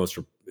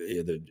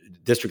 the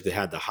district that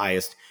had the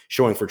highest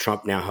showing for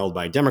Trump, now held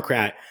by a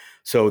Democrat.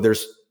 So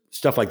there's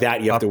stuff like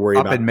that you have to worry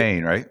about. Up in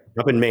Maine, right?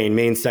 Up in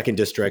Maine's second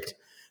district.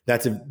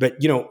 But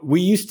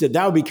we used to,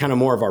 that would be kind of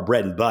more of our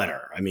bread and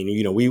butter. I mean,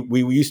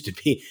 we used to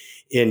be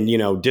in,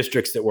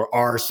 districts that were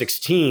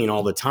R16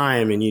 all the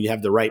time, and you'd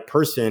have the right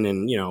person,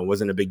 and, it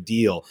wasn't a big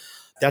deal.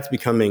 That's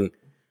becoming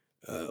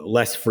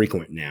less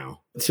frequent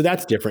now. So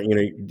that's different.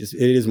 It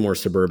is more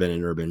suburban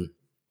and urban.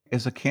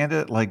 Is a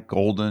candidate like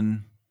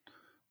Golden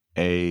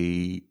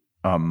a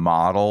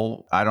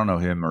model? I don't know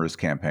him or his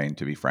campaign,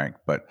 to be frank,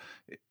 but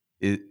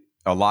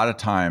a lot of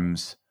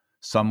times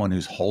someone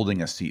who's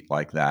holding a seat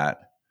like that,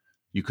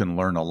 you can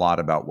learn a lot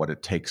about what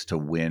it takes to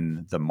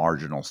win the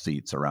marginal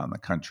seats around the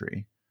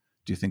country.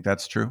 Do you think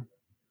that's true?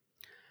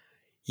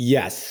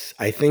 Yes.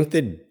 I think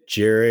that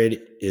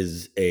Jared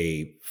is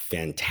a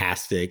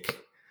fantastic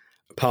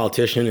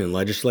politician and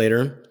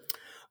legislator.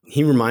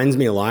 He reminds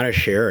me a lot of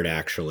Sherrod,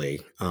 actually.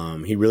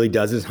 He really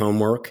does his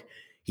homework.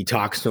 He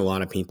talks to a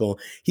lot of people.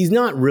 He's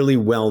not really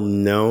well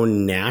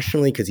known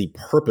nationally because he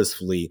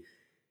purposefully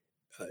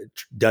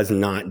does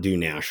not do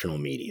national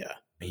media.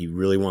 He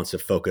really wants to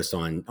focus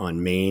on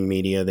Maine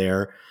media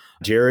there.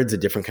 Jared's a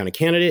different kind of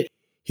candidate.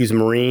 He was a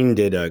Marine,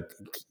 did a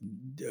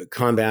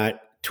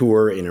combat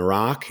tour in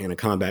Iraq and a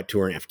combat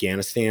tour in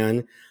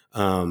Afghanistan.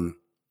 And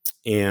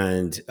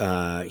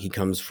he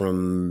comes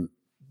from,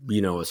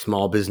 a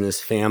small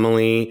business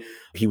family.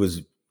 He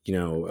was,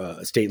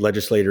 a state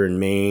legislator in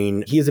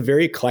Maine. He has a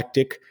very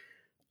eclectic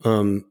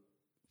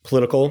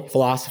political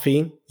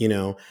philosophy.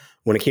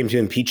 When it came to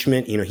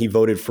impeachment, he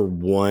voted for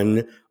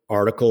one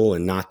article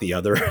and not the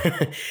other.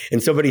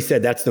 And somebody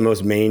said that's the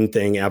most Maine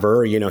thing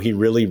ever. He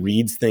really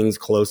reads things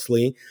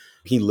closely.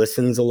 He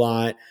listens a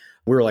lot.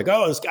 We were like,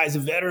 oh, this guy's a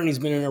veteran. He's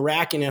been in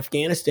Iraq and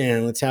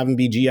Afghanistan. Let's have him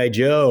be G.I.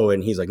 Joe.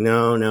 And he's like,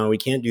 no, we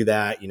can't do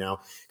that.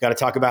 Got to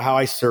talk about how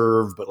I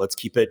serve, but let's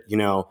keep it,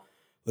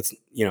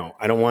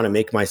 I don't want to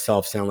make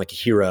myself sound like a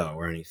hero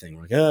or anything.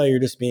 We're like, oh, you're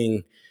just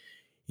being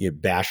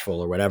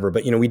bashful or whatever.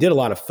 But, we did a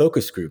lot of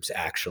focus groups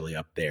actually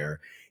up there.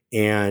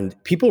 And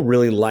people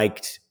really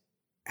liked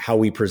how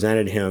we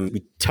presented him.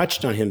 We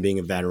touched on him being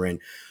a veteran,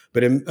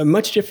 but a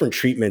much different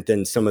treatment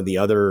than some of the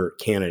other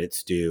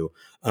candidates do.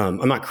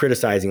 I'm not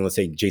criticizing, let's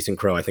say, Jason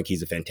Crow. I think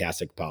he's a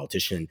fantastic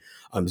politician.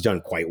 He's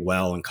done quite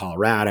well in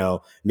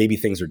Colorado. Maybe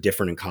things are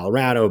different in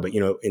Colorado, but,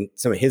 in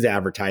some of his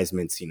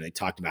advertisements, they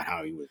talked about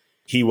how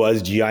he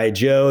was G.I.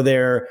 Joe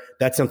there.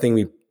 That's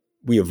something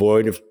we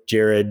avoid of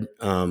Jared.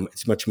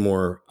 It's much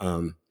more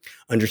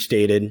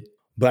understated.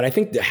 But I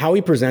think how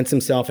he presents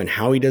himself and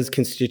how he does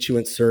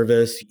constituent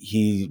service,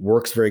 he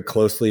works very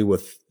closely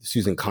with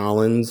Susan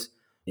Collins,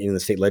 the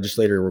state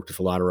legislator. He worked with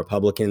a lot of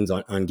Republicans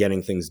on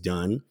getting things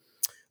done.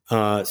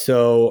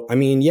 So,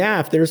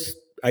 if there's,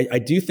 I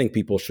do think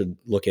people should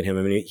look at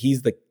him.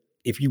 He's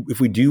if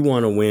we do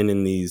want to win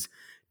in these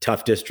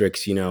tough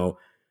districts,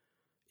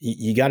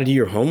 you got to do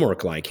your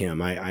homework like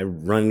him. I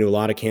run into a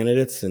lot of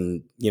candidates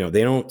and,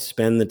 they don't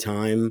spend the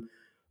time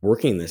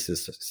working this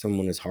as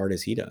someone as hard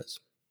as he does.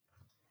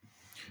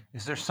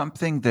 Is there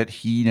something that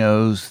he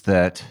knows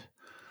that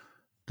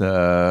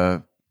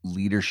the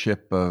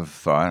leadership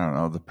of,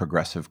 the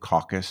Progressive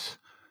Caucus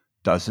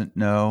doesn't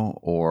know,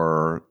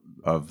 or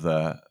of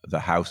the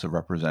House of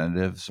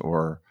Representatives,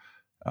 or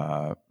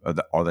are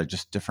they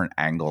just different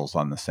angles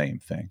on the same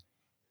thing?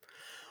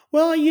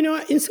 Well,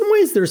 in some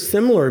ways they're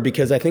similar,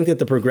 because I think that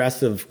the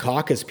Progressive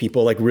Caucus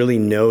people really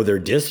know their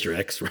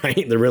districts,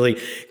 right? They're really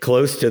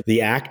close to the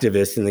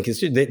activists and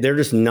they're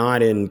just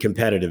not in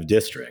competitive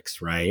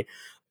districts, right?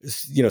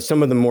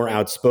 Some of the more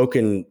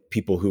outspoken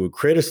people who would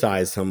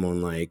criticize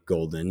someone like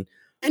Golden,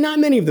 and not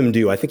many of them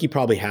do. I think he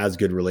probably has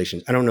good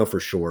relations. I don't know for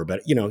sure,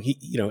 but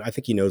I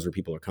think he knows where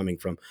people are coming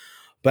from.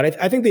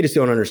 But I think they just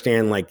don't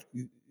understand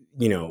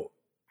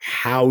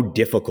how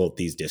difficult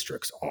these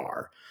districts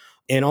are,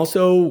 and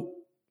also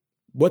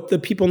what the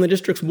people in the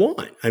districts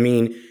want.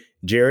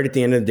 Jared, at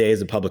the end of the day,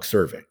 is a public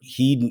servant.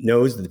 He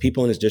knows that the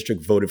people in his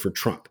district voted for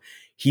Trump.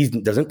 He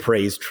doesn't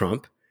praise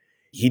Trump.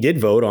 He did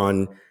vote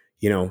on,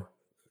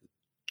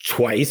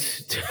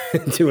 twice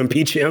to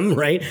impeach him,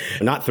 right?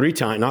 Not three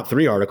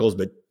articles,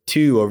 but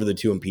 2 over the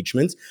 2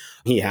 impeachments.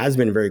 He has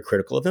been very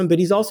critical of him, but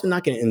he's also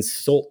not going to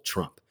insult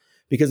Trump,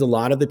 because a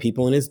lot of the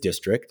people in his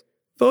district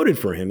voted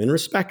for him and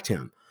respect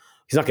him.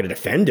 He's not going to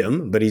defend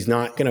him, but he's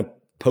not going to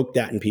poke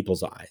that in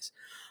people's eyes.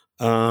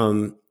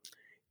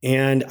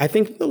 And I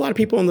think a lot of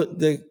people in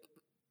the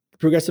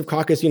Progressive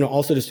Caucus,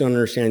 also just don't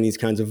understand these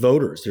kinds of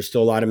voters. There's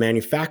still a lot of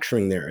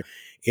manufacturing there.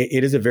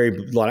 It is a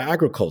lot of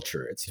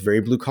agriculture. It's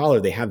very blue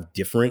collar. They have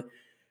different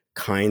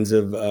kinds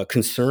of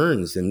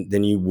concerns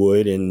than you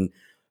would in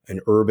an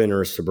urban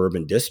or a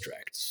suburban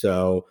district.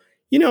 So,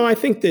 I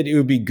think that it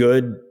would be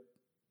good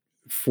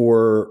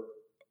for,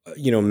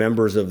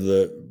 members of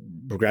the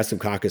Progressive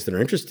Caucus that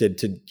are interested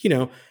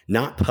to,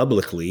 not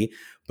publicly,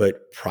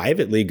 but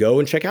privately go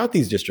and check out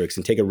these districts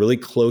and take a really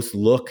close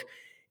look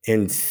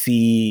and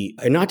see,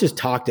 and not just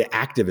talk to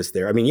activists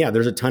there.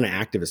 There's a ton of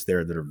activists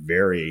there that are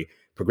very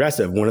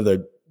progressive. One of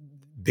the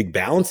big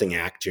balancing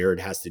act Jared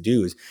has to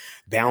do is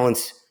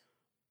balance,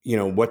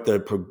 what the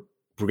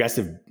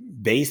progressive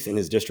base in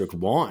his district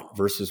want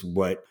versus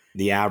what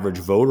the average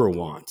voter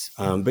wants.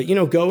 But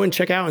go and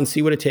check out and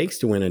see what it takes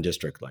to win a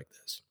district like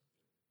this.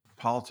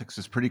 Politics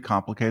is pretty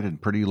complicated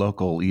and pretty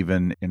local,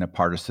 even in a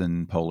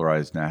partisan,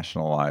 polarized,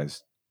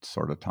 nationalized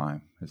sort of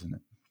time, isn't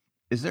it?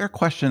 Is there a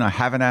question I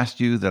haven't asked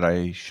you that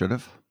I should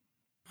have?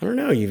 I don't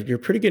know. You're a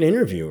pretty good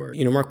interviewer.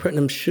 Mark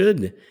Putnam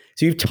should.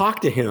 So you've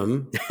talked to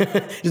him. He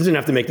doesn't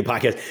have to make the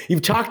podcast.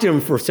 You've talked to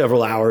him for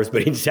several hours,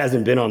 but he just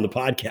hasn't been on the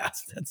podcast.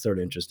 That's sort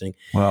of interesting.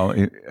 Well,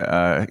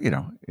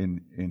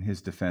 in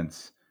his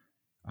defense,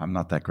 I'm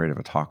not that great of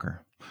a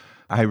talker.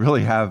 I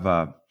really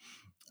have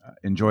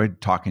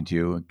enjoyed talking to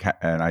you,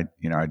 and I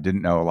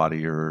didn't know a lot of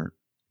your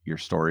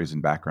stories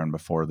and background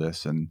before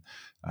this, and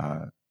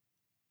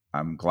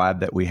I'm glad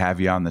that we have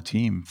you on the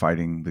team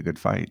fighting the good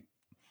fight.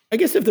 I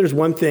guess if there's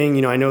one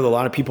thing, I know that a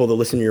lot of people that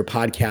listen to your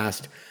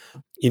podcast,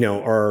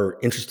 are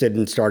interested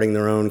in starting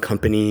their own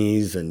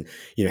companies and,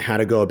 how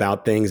to go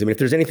about things. If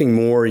there's anything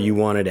more you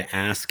wanted to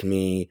ask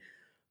me,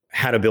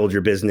 how to build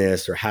your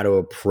business or how to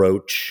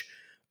approach,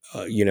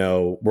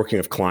 working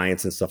with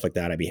clients and stuff like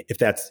that, if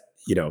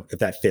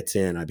that fits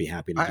in, I'd be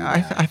happy to do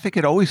that. I think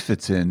it always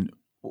fits in.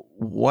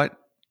 What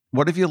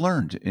have you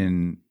learned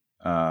in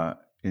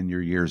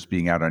your years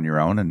being out on your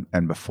own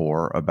and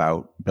before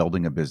about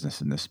building a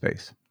business in this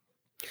space?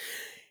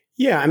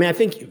 Yeah, I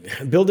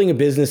think building a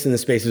business in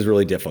this space is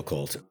really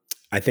difficult.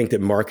 I think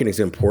that marketing is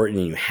important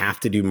and you have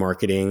to do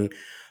marketing.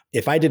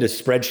 If I did a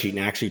spreadsheet and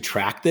actually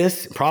track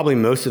this, probably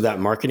most of that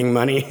marketing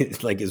money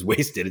is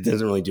wasted. It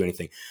doesn't really do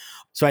anything.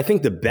 So I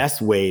think the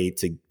best way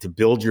to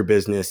build your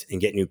business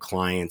and get new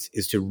clients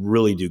is to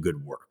really do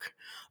good work.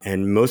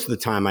 And most of the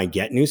time I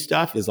get new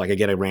stuff is I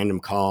get a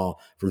random call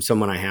from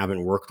someone I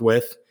haven't worked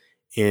with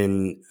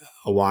in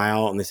a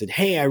while. And they said,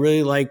 hey, I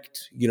really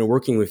liked,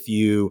 working with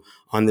you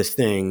on this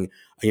thing.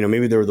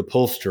 Maybe they were the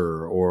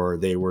pollster or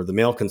they were the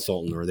mail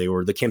consultant or they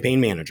were the campaign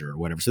manager or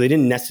whatever. So they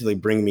didn't necessarily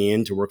bring me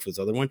in to work for this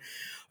other one.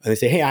 And they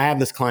say, hey, I have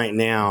this client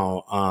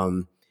now.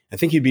 I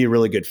think you'd be a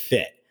really good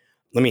fit.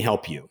 Let me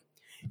help you.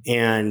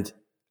 And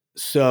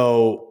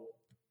so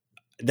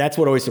that's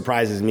what always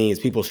surprises me is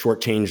people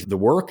shortchange the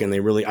work, and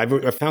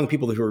I've found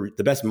people who are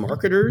the best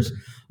marketers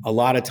a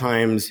lot of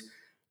times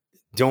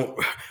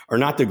are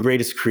not the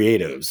greatest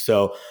creatives.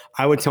 So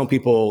I would tell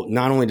people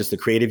not only just the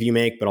creative you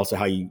make, but also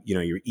how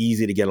you're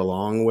easy to get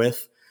along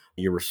with,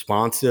 you're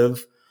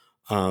responsive.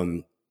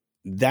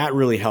 That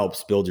really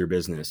helps build your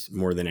business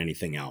more than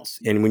anything else.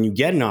 And when you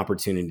get an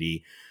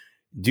opportunity,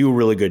 do a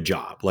really good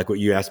job. Like what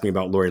you asked me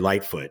about Lori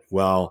Lightfoot.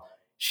 Well,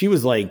 she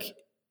was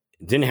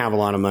didn't have a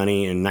lot of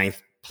money in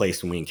ninth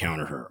place when we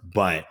encountered her,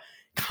 but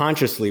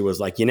consciously was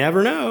like, you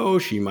never know,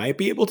 she might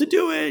be able to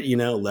do it.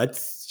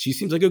 She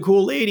seems like a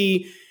cool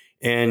lady,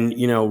 and,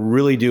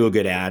 really do a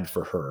good ad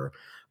for her.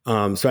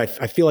 So I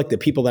feel like the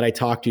people that I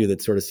talk to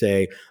that sort of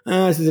say,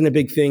 this isn't a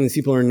big thing, these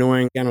people are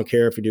annoying, I don't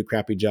care if we do a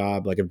crappy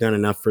job, I've done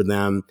enough for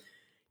them.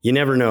 You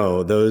never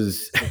know.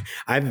 Those,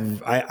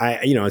 sometimes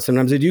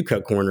I do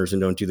cut corners and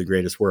don't do the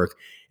greatest work.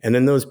 And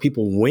then those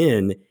people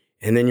win.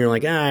 And then you're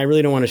like, I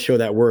really don't want to show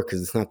that work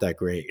because it's not that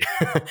great.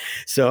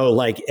 So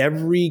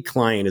every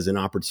client is an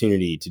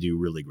opportunity to do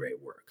really great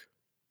work.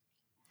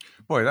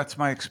 Boy, that's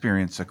my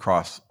experience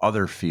across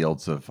other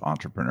fields of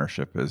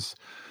entrepreneurship is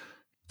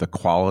the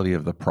quality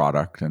of the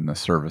product and the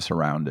service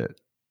around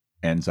it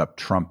ends up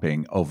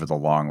trumping over the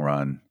long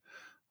run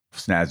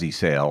snazzy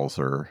sales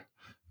or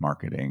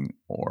marketing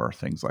or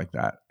things like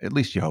that. At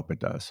least you hope it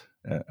does.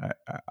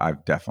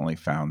 I've definitely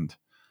found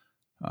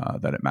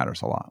that it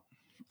matters a lot.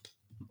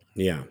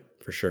 Yeah,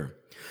 for sure.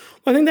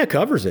 Well, I think that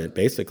covers it,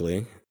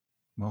 basically.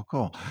 Well,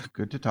 cool.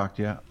 Good to talk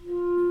to you.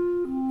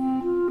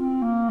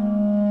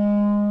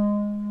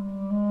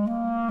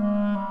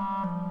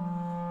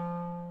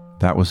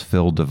 That was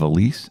Phil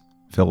Vellis.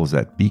 Phil is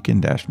at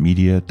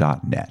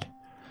beacon-media.net.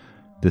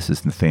 This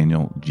is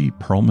Nathaniel G.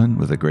 Perlman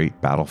with the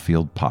Great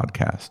Battlefield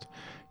Podcast.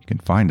 You can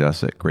find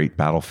us at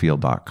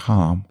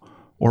greatbattlefield.com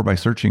or by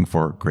searching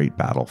for Great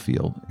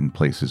Battlefield in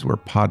places where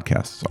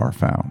podcasts are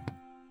found.